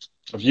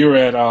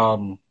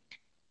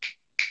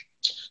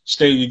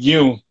State of the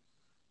Union,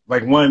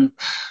 like one.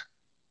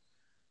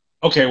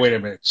 Okay, wait a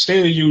minute. State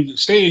of the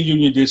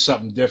Union did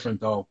something different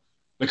though,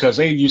 because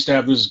they used to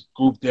have this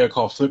group there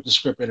called Flip the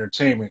Script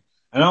Entertainment,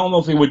 and I don't know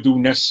if they would do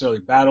necessarily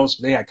battles,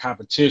 but they had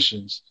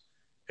competitions,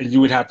 and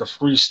you would have to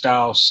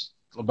freestyle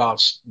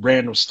about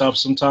random stuff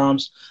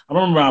sometimes. I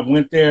remember I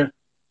went there,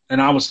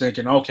 and I was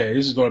thinking, okay,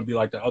 this is going to be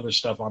like the other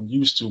stuff I'm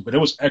used to, but it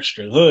was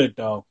extra hood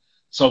though.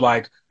 So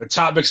like the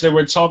topics they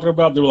were talking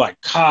about, they were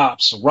like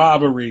cops,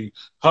 robbery,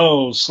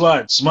 hoes,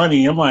 sluts,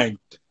 money. I'm like,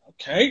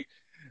 okay.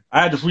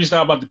 I had to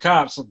freestyle about the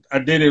cops. I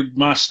did it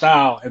my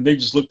style, and they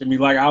just looked at me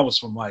like I was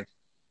from like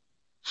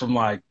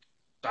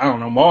I don't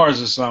know,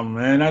 Mars or something,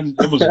 man.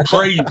 It was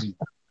crazy. It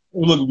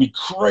looked at me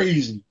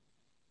crazy.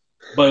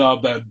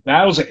 But the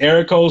battles at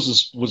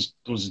Ericos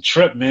was a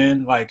trip,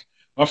 man. Like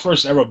my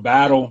first ever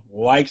battle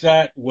like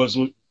that was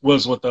with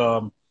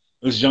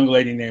this young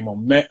lady named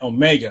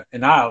Omega,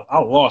 and I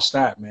lost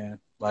that, man.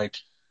 Like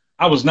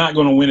I was not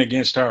going to win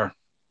against her.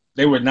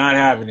 They were not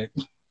having it.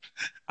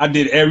 I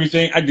did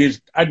everything. I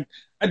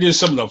did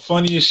some of the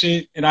funniest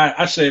shit, and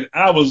I said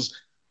I was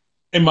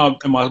and my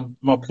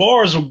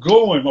bars were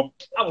going.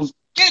 I was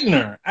getting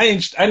her.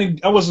 I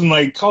wasn't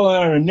like calling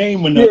out her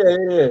name or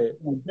nothing. Yeah.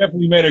 I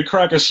definitely made her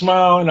crack a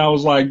smile, and I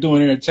was like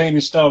doing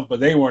entertaining stuff, but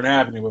they weren't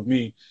having it with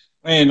me.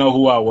 I didn't know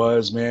who I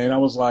was, man. I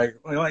was like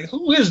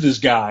who is this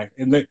guy?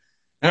 And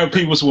her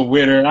people were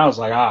with her, and I was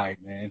like, all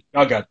right, man,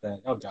 y'all got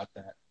that. Y'all got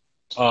that.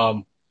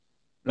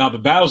 Now the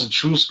battles at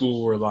True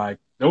School were like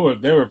they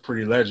were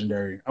pretty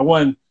legendary. I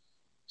won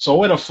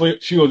a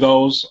few of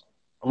those.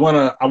 I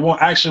won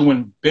actually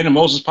when Ben and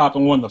Moses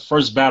Poppin won the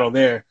first battle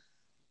there,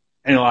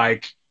 and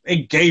like they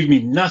gave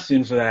me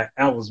nothing for that.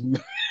 I was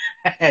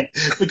mad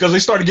because they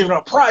started giving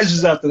out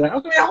prizes after that. I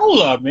was like, hold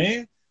up,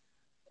 man.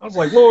 I was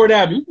like, Lord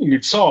Abbey, we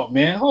need to talk,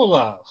 man. Hold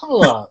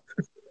up.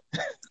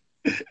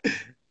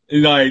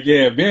 And like,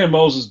 yeah, Ben and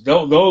Moses,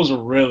 those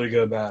are really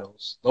good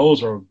battles.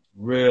 Those are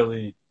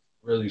really,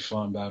 really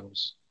fun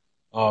battles.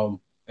 And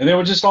they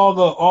were just all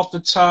the off the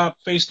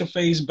top, face to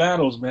face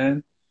battles,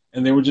 man.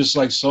 And they were just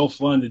like so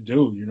fun to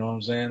do, you know what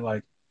I'm saying?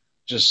 Like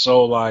just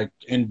so like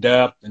in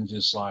depth and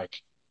just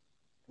like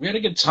we had a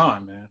good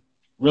time, man.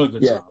 Really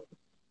good time.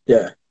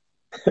 Yeah.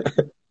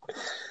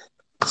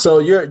 So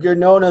you're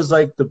known as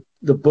like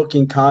the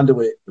booking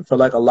conduit for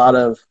like a lot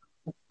of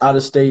out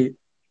of state.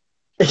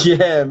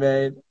 Yeah,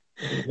 man.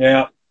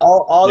 Yeah.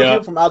 All the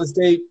people from out of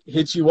state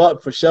hit you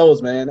up for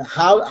shows, man.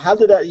 How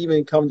did that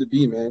even come to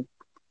be, man?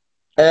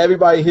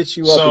 Everybody hits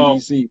you up in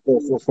DC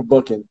for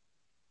booking.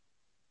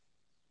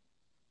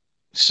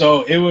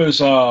 So it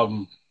was I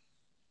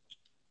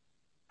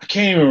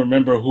can't even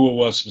remember who it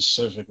was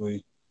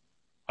specifically.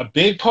 A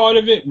big part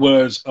of it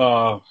was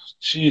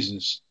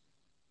Jesus.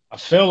 I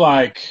feel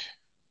like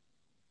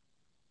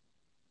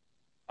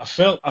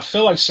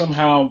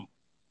somehow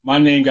my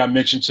name got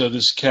mentioned to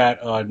this cat,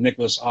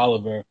 Nicholas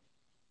Oliver,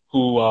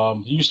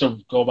 who he used to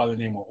go by the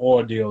name of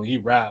Ordeal. He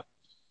rapped.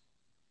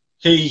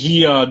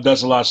 He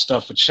does a lot of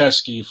stuff for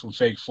Chesky from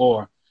Fake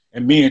Four,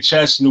 and me and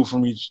Ches knew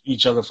from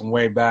each other from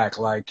way back,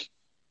 like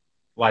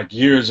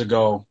years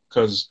ago,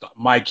 because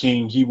Mike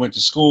King, he went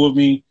to school with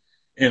me,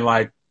 and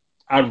like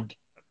I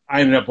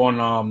ended up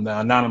on the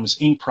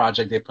Anonymous Ink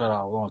project they put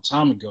out a long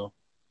time ago,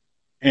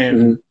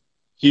 and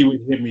he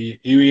would hit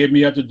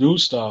me up to do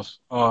stuff.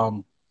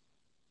 Like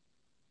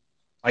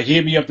he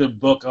hit me up to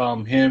book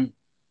him.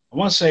 I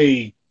want to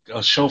say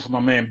a show for my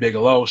man Big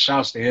Alot.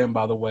 Shouts to him,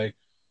 by the way.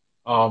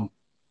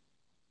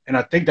 And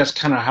I think that's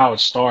kind of how it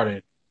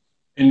started.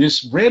 And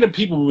just random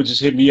people would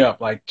just hit me up.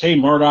 Like K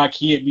Murdoch,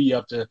 he hit me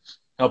up to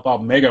help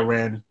out Mega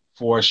Ran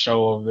for a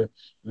show of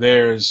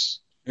theirs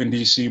in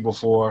DC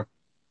before.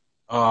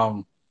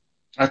 I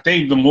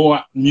think the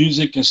more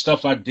music and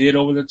stuff I did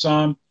over the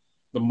time,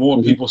 the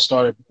more people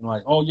started being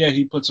like, oh yeah,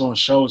 he puts on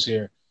shows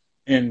here.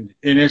 And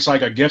it's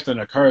like a gift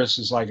and a curse.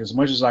 It's like as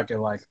much as I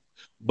can like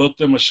book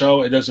them a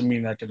show, it doesn't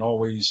mean I can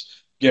always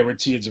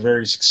guarantee it's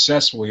very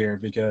successful here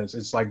because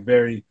it's like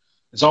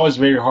it's always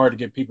very hard to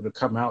get people to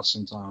come out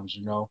sometimes,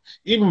 you know.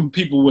 Even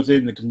people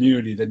within the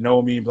community that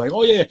know me and be like,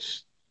 oh yeah,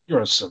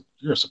 you're a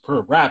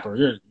superb rapper.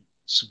 You're a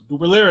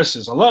super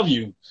lyricist. I love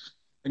you.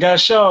 I got a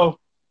show.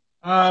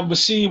 But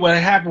see, what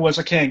happened was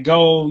I can't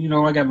go. You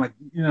know, I got I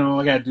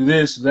got to do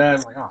this, that.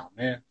 I'm like, oh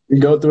man. You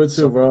go through it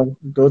too, bro.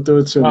 Go through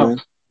it too, man.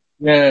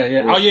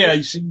 Yeah. Oh yeah.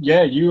 You see,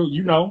 yeah,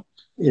 you know.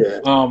 Yeah.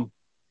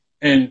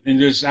 And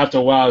just after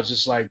a while, it's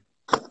just like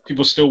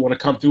people still want to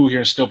come through here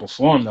and still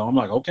perform. Though I'm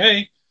like,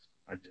 okay,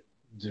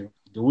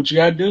 do what you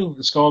gotta do.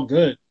 It's all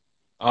good.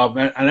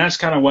 And that's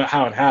kind of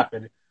how it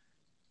happened.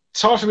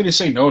 It's hard for me to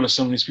say no to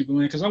some of these people,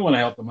 man, because I want to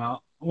help them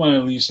out. I want to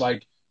at least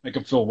like make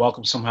them feel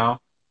welcome somehow,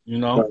 you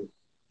know.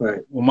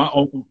 Right. When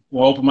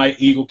Open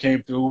Mic Eagle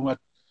came through,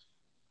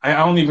 I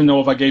don't even know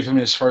if I gave him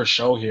his first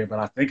show here, but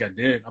I think I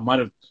did. I might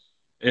have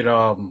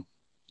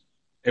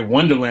at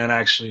Wonderland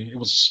actually. It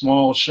was a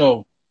small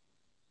show,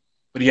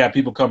 but he had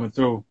people coming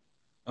through.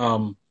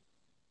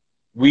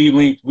 We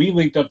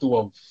linked up through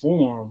a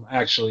forum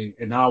actually,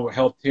 and I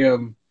helped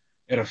him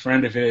and a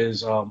friend of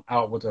his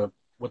out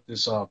with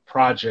this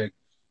project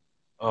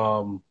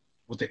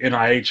with the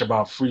NIH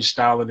about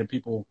freestyling and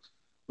people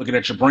looking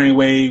at your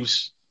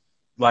brainwaves,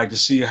 like to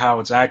see how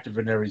it's active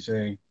and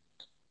everything.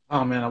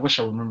 Oh man, I wish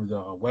I remembered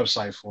the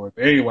website for it.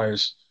 But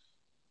anyways,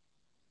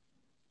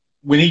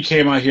 when he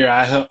came out here,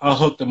 I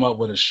hooked him up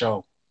with a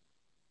show.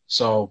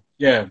 So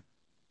yeah,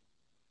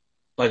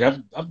 like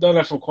I've done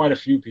that for quite a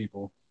few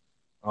people.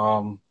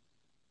 And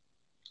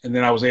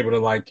then I was able to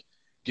like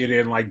get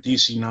in like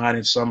DC9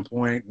 at some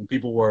point, and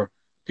people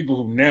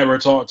who never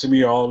talked to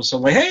me all of a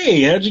sudden like,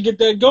 hey, how'd you get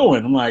that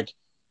going? I'm like,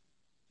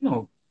 you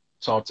don't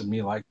talk to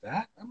me like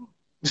that. I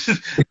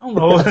don't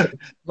know.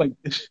 Like,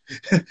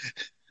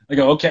 I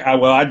go, okay,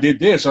 well, I did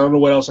this. I don't know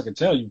what else I can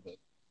tell you, but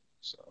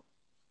so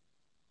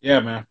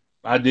yeah, man,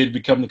 I did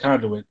become the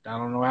conduit. I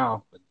don't know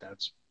how, but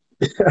that's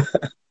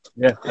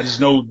yeah. I just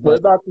know. What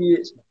about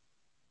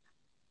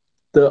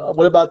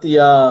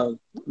the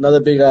another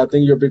big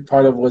thing you're a big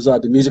part of was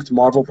the Music to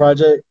Marvel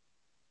project?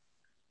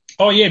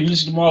 Oh yeah,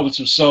 Music to Marvel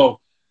too. So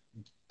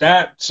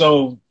that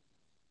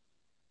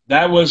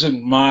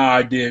wasn't my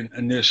idea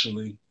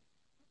initially.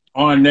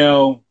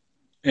 Arnell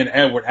and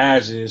Edward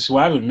Aziz, who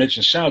I haven't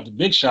mentioned,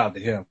 big shout out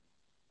to him.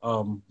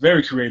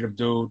 Very creative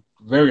dude,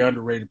 very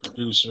underrated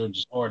producer,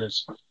 just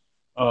artist.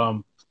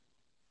 Um,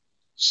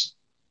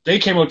 they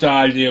came up with the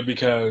idea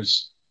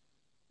because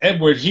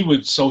Edward, he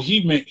would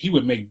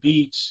make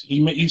beats.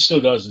 He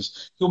still does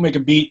this. He'll make a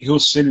beat. He'll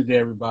send it to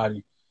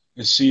everybody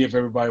and see if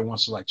everybody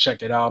wants to like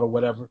check it out or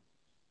whatever.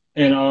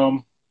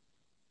 And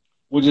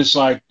we're just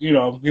like,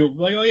 he'll be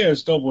like, oh yeah,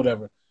 it's dope,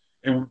 whatever.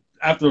 And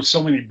after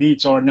so many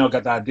beats, Arnell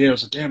got the idea. I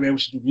was like, damn man, we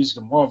should do Music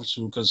to Marvel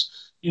too,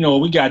 because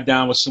we got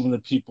down with some of the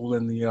people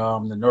in the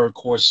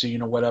nerdcore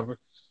scene or whatever,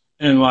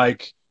 and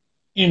like,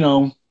 we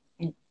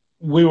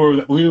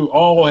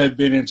all had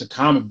been into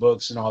comic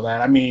books and all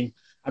that. I mean,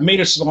 I made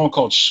a song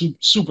called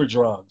Super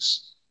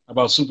Drugs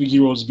about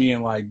superheroes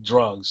being like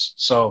drugs.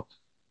 So,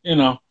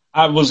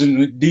 I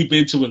wasn't deep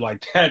into it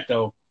like that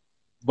though.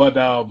 But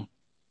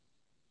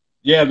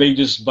yeah, they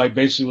just like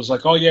basically was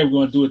like, oh yeah, we're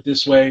gonna do it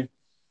this way.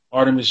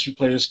 Ardamus, you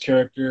play this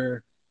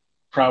character.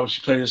 Prowess,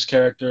 you play this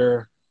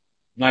character.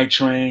 Night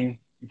Train,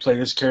 you play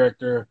this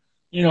character.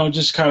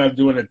 Just kind of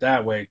doing it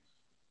that way.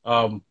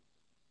 Can't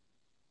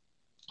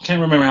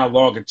remember how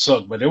long it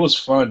took, but it was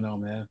fun though,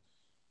 man.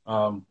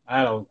 I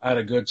had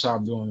a good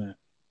time doing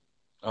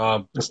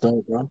that. That's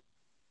dope, bro.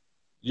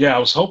 Yeah, I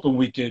was hoping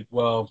we could.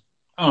 Well,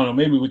 I don't know.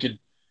 Maybe we could.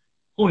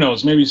 Who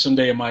knows? Maybe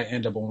someday it might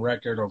end up on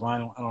record or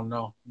vinyl. I don't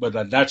know. But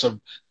that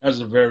was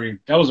a very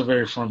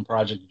fun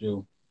project to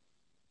do.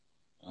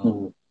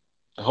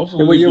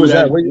 Hopefully, what year was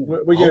that? What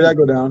year did that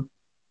go down?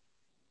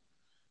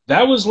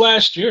 That was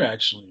last year,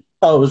 actually.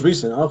 Oh, it was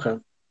recent. Okay.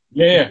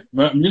 Yeah,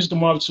 Music to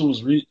Marvel 2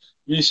 was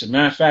recent.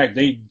 Matter of fact,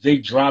 they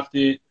dropped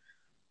it.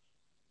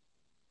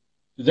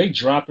 Did they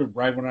drop it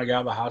right when I got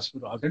out of the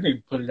hospital? I think they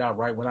put it out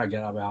right when I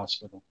got out of the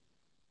hospital.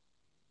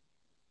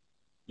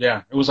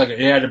 Yeah, it was like it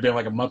had to be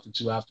like a month or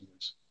two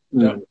afterwards.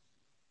 Yeah.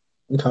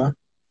 Okay.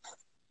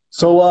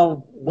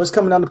 So, what's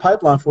coming down the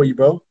pipeline for you,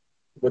 bro?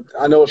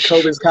 I know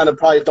COVID's kind of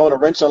probably throwing a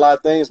wrench on a lot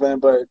of things, man.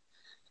 But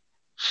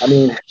I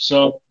mean,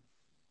 so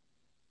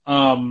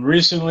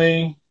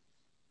recently,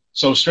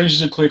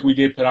 Strangers and Click, we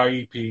did put out our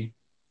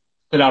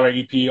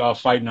EP,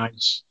 Fight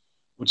Nights,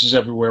 which is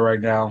everywhere right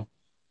now.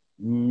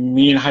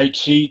 Me and Hike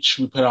Keach,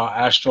 we put out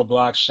Astro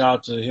Block. Shout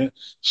out to him.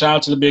 Shout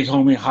out to the big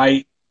homie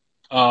Hike.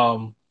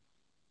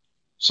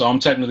 So I'm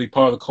technically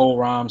part of the Cole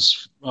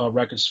Rhymes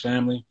Records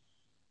family.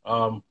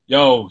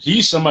 Yo,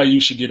 he's somebody you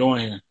should get on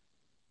here.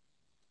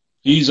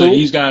 He's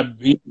got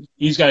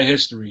a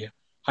history.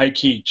 Hike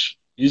Keach.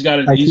 He's got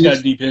a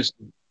deep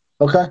history.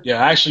 Okay.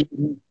 Yeah, I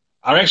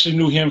actually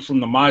knew him from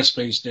the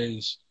MySpace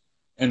days.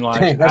 And like,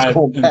 dang, that's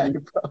going back,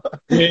 bro.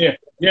 Yeah,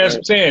 that's what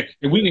I'm saying.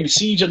 And we didn't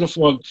see each other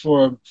for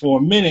a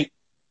minute,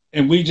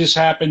 and we just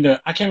happened to,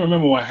 I can't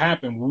remember what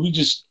happened. We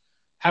just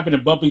happened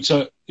to bump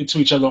into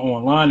each other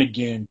online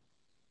again,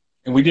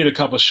 and we did a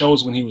couple of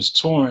shows when he was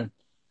touring.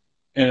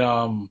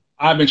 And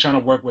I've been trying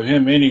to work with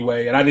him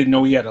anyway, and I didn't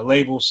know he had a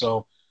label,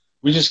 so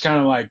we just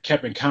kind of like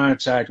kept in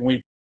contact.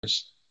 And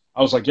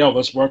I was like, yo,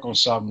 let's work on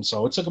something.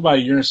 So it took about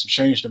a year and some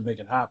change to make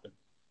it happen.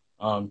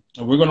 And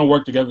we're gonna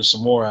work together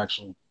some more,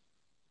 actually.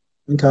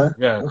 Okay.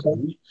 Yeah.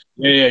 Okay.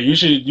 Yeah. You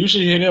should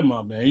hit him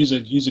up, man. He's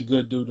a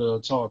good dude to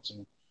talk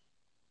to.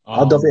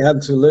 I'll definitely add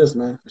it to the list,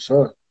 man, for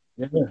sure.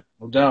 Yeah,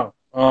 no doubt.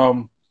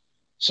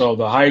 So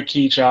the High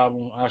Keach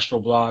album, Astro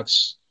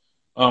Blocks.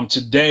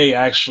 Today,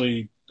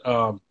 actually,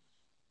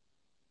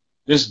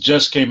 this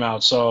just came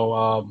out.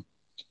 So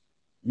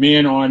me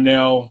and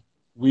Arnell,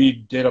 we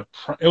did it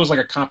was like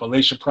a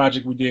compilation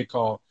project we did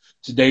called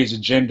Today's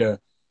Agenda,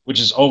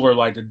 which is over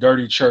like the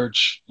Dirty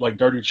Church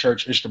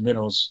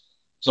instrumentals.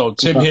 So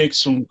Tim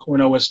Hicks from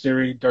Cornell West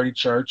Theory, Dirty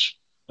Church.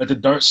 Let the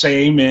dirt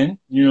say amen.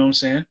 You know what I'm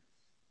saying?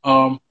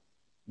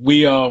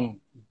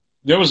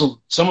 There was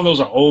some of those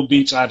are old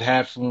beats I'd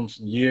had from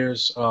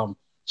years. Some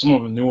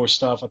of them newer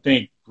stuff. I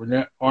think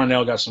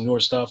Arnell got some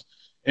newer stuff,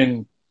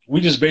 and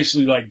we just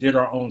basically like did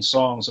our own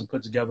songs and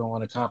put together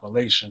on a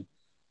compilation.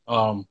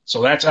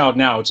 So that's out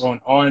now. It's on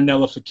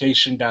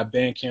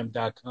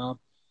rnellification.bandcamp.com.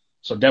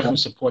 So definitely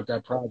support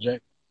that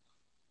project.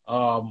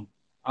 I'm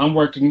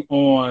working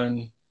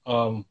on.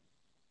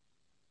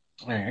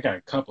 I got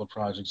a couple of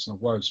projects in the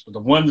works, but the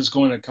one that's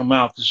going to come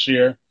out this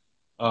year,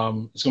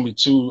 it's going to be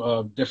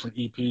two different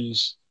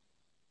EPs.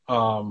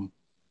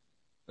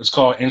 It's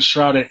called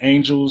Enshrouded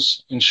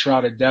Angels,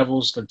 Enshrouded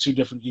Devils. They're two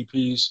different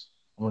EPs.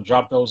 I'm going to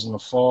drop those in the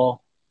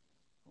fall,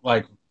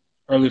 like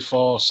early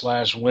fall /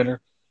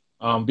 winter.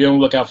 Be on the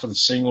lookout for the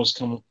singles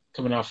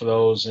coming out for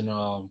those, and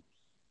I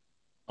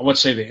would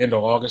say the end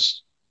of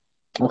August,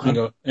 Okay.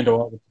 end of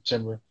August,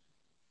 September.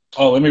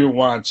 Oh, let me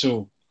rewind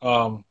too.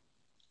 Shout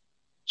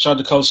out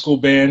to Color School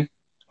Band.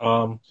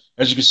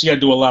 As you can see, I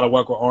do a lot of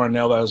work with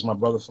RNL. That was my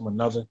brother from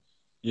another.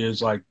 He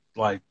is like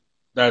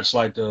that's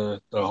like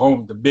the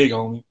big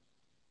homie.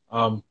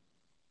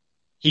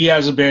 He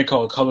has a band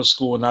called Color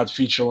School, and I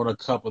feature on a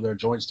couple of their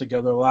joints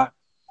together a lot.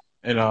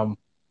 And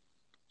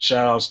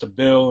shout outs to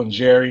Bill and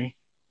Jerry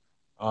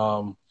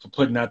for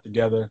putting that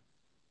together.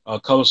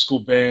 Color School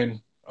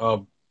Band,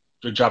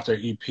 they dropped their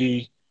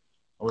EP.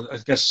 I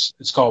guess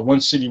it's called One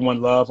City, One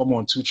Love. I'm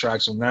on 2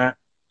 tracks on that.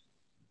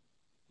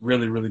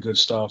 Really, really good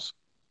stuff.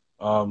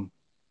 Let's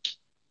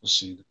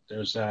see.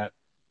 There's that.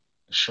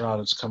 The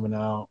Shroud coming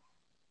out.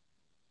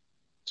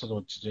 Talk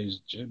about today's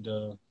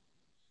agenda.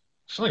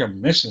 I feel like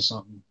I'm missing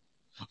something.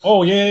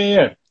 Oh,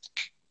 yeah.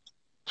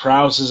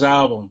 Prowse's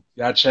album.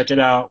 You gotta check it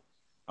out.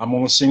 I'm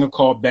on a single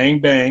called Bang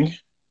Bang.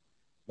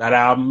 That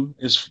album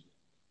is,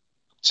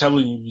 I'm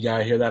telling you, you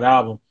gotta hear that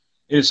album.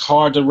 It's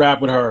hard to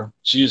rap with her.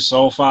 She is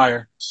so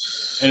fire.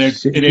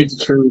 And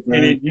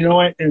you know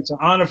what? It's an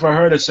honor for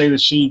her to say that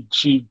she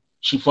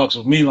fucks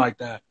with me like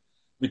that,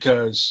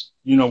 because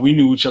we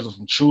knew each other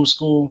from True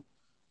School,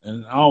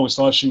 and I always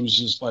thought she was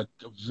just like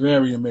a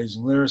very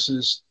amazing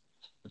lyricist,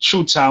 a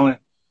true talent,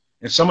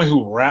 and somebody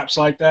who raps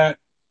like that,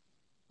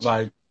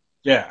 like,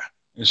 yeah.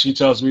 And she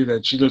tells me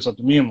that she looks up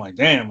to me. I'm like,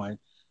 damn, like,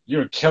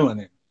 you're killing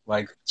it.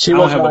 Like, she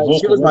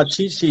was my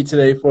cheat sheet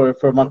today for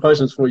my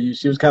questions for you.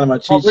 She was kind of my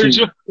cheat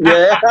sheet.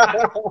 Yeah.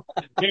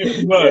 Yeah,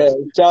 she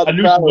was. Yeah, I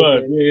knew she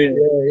was.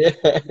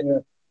 Yeah.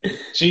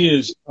 She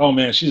is. Oh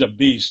man, she's a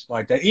beast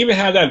like that. Even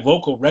have that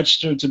vocal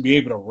register to be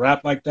able to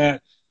rap like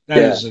that. That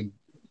is a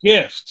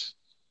gift,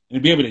 and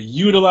to be able to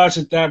utilize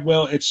it that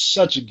well, it's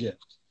such a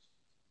gift.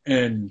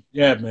 And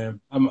yeah, man,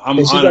 I'm and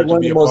she's honored like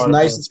one to be of the a most part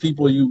nicest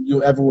people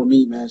you ever will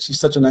meet, man. She's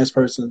such a nice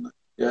person.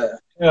 Yeah.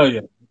 Hell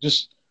yeah,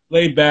 just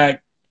laid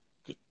back,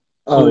 cool.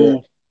 Oh, yeah.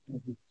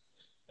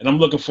 And I'm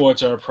looking forward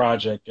to her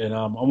project. And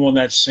I'm on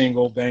that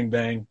single, Bang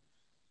Bang.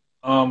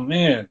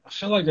 Man, I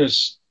feel like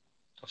there's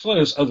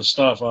other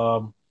stuff.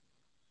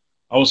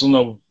 I was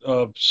on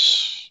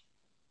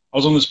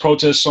this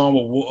protest song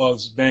with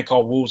this band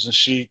called Wolves and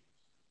Sheep.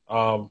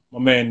 My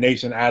man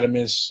Nathan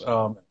Ardamus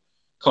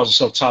calls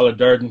himself Tyler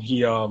Durden.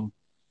 He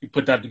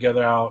put that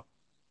together out.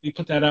 He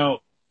put that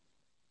out.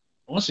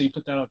 I want to say he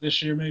put that out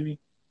this year, maybe.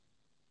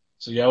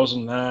 So yeah, I was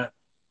on that.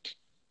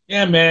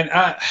 Yeah, man.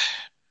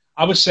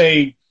 I would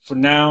say for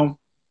now,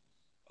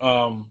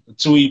 the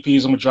 2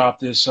 EPs I'm gonna drop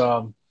this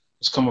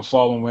coming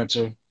fall and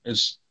winter.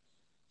 It's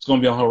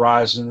gonna be on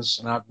Horizons,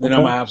 and then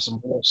I'm gonna have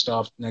some more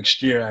stuff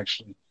next year,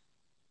 actually.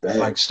 Damn.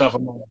 Like stuff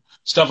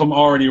I'm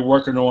already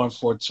working on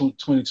for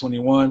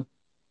 2021.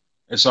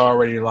 It's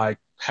already like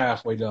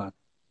halfway done.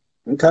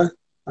 Okay,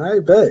 all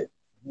right, bet.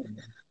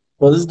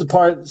 Well, this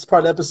part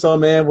of the episode,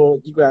 man.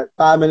 Well, you got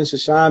 5 minutes to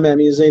shine, man. I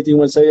mean, is there anything you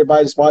want to say to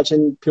everybody that's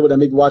watching, people that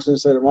may be watching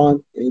this later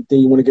on?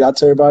 Anything you want to get out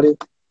to everybody?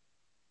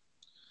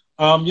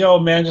 Yo,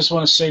 man, just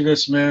want to say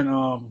this,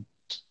 man.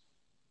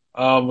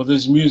 With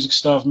this music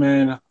stuff,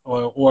 man,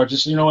 or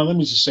just, let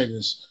me just say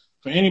this.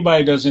 For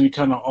anybody that does any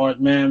kind of art,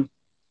 man,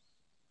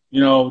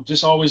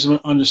 just always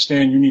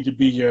understand you need to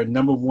be your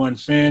number one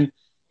fan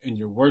and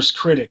your worst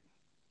critic.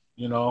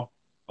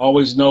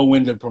 Always know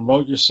when to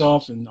promote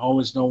yourself and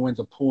always know when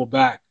to pull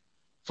back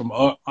from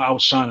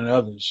outshining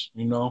others,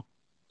 and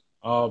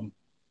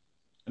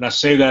I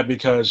say that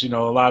because, a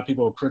lot of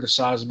people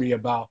criticize me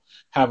about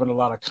having a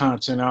lot of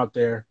content out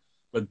there,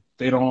 but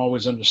they don't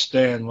always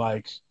understand,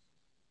 like,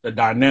 the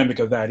dynamic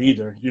of that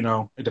either.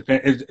 It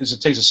depends.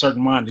 It takes a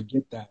certain mind to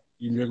get that.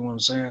 You know what I'm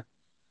saying?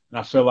 And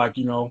I feel like,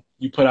 you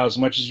put out as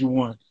much as you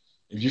want.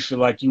 If you feel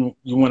like you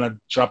want to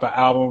drop an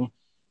album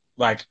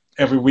like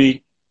every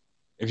week,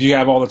 if you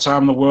have all the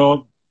time in the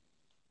world,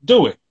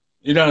 do it.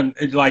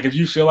 Like, if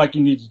you feel like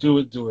you need to do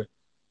it, do it.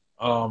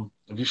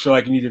 If you feel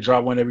like you need to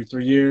drop one every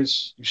 3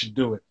 years, you should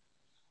do it.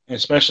 And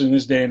especially in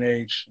this day and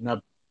age, and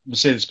I'm going to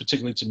say this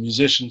particularly to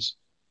musicians,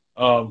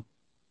 for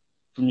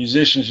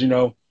musicians,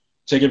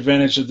 take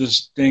advantage of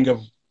this thing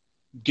of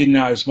getting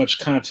out as much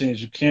content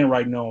as you can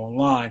right now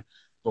online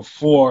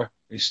before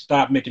they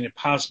stop making it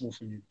possible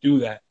for you to do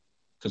that,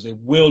 because they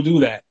will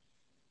do that.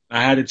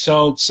 I had to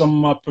tell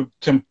some of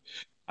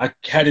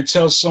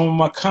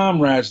my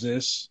comrades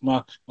this,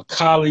 my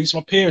colleagues,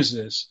 my peers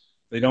this.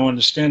 They don't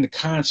understand the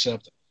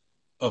concept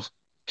of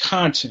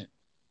content.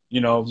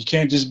 You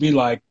can't just be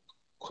like,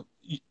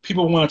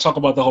 people want to talk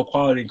about the whole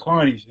quality and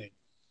quantity thing.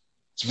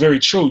 It's very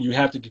true. You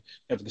have to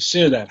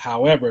consider that.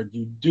 However,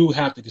 you do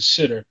have to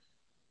consider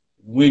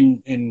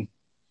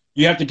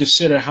you have to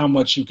consider how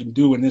much you can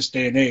do in this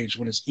day and age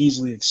when it's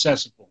easily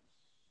accessible.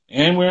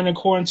 And we're in a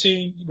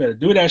quarantine. You better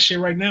do that shit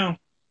right now.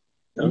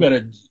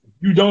 If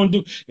you don't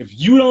do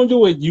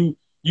it, you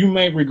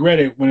may regret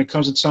it when it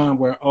comes a time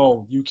where,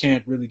 you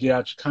can't really get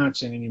out your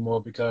content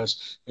anymore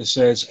because it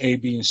says A,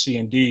 B, and C,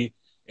 and D,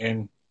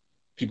 and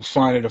people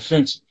find it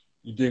offensive.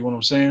 You dig what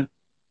I'm saying?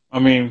 I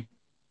mean,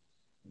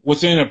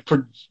 within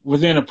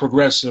a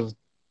progressive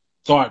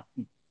thought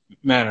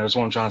manner. Is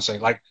what I'm trying to say.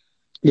 Like,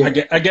 Yeah.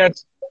 I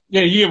guess,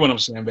 yeah, you get what I'm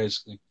saying,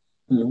 basically.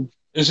 Mhm.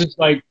 It's just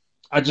like,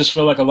 I just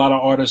feel like a lot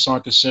of artists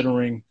aren't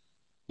considering,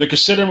 they're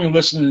considering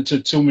listening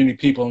to too many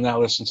people and not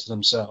listening to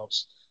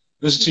themselves.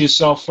 Listen to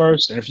yourself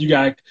first, and if you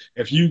got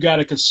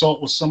to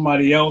consult with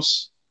somebody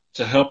else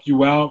to help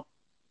you out,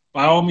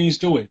 by all means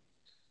do it.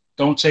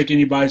 Don't take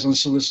anybody's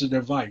unsolicited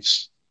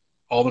advice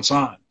all the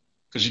time,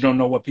 because you don't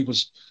know what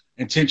people's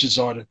intentions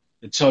are to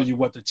tell you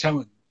what they're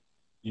telling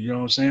you. You know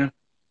what I'm saying?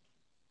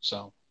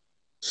 So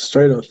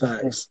Straight up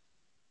facts.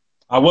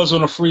 I was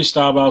on a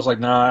freestyle, but I was like,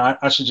 nah,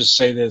 I should just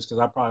say this because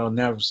I probably will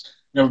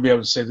never be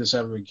able to say this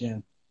ever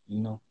again.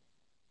 You know?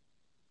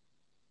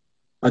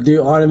 My dude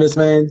Ardamus,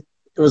 man,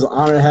 it was an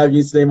honor to have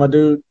you today, my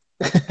dude.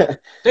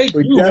 Thank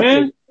you,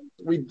 man.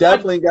 We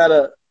definitely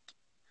gotta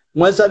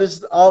once all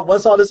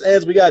this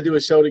ends, we gotta do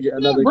a show to get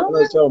another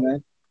show,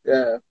 man.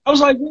 Yeah. I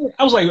was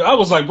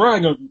like,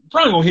 Brian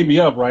gonna hit me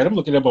up, right? I'm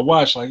looking at my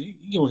watch, like,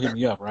 you gonna hit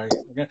me up, right?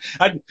 Okay?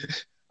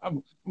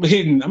 I'm a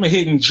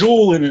hidden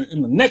jewel in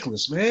the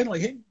necklace, man.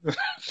 Like, hey.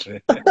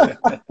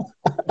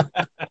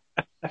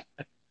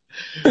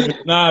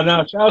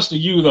 Nah. Shouts to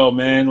you though,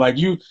 man. Like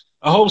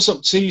I hope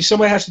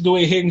somebody has to do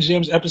a Hidden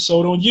Gems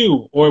episode on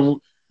you, or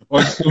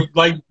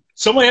like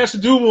somebody has to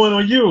do one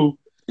on you.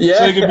 Yeah.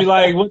 So it could be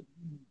like, what,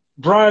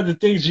 Brian, the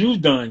things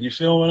you've done. You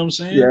feel what I'm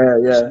saying?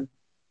 Yeah.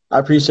 I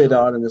appreciate the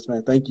Ardamus,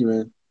 man. Thank you,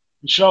 man.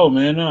 Show,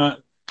 man.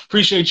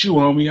 Appreciate you,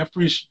 homie.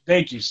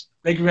 Thank you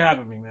for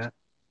having me, man.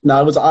 No,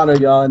 it was an honor,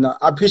 y'all, and I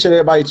appreciate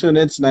everybody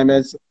tuning in tonight,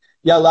 man.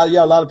 A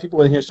lot of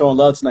people in here showing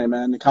love tonight,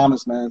 man. In the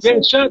comments, man.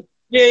 So.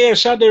 Yeah,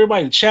 shout out to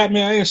everybody in the chat,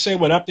 man. I didn't say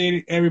what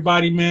updated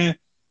everybody, man.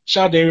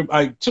 Shout out to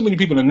everybody. Too many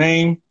people to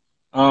name.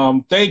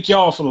 Thank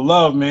y'all for the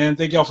love, man.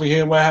 Thank y'all for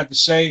hearing what I have to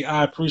say.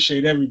 I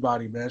appreciate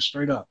everybody, man.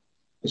 Straight up.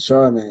 For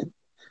sure, man.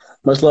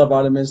 Much love,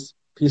 Ardamus.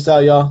 Peace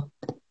out, y'all.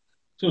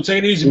 So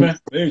take it easy, man.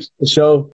 Peace. The show.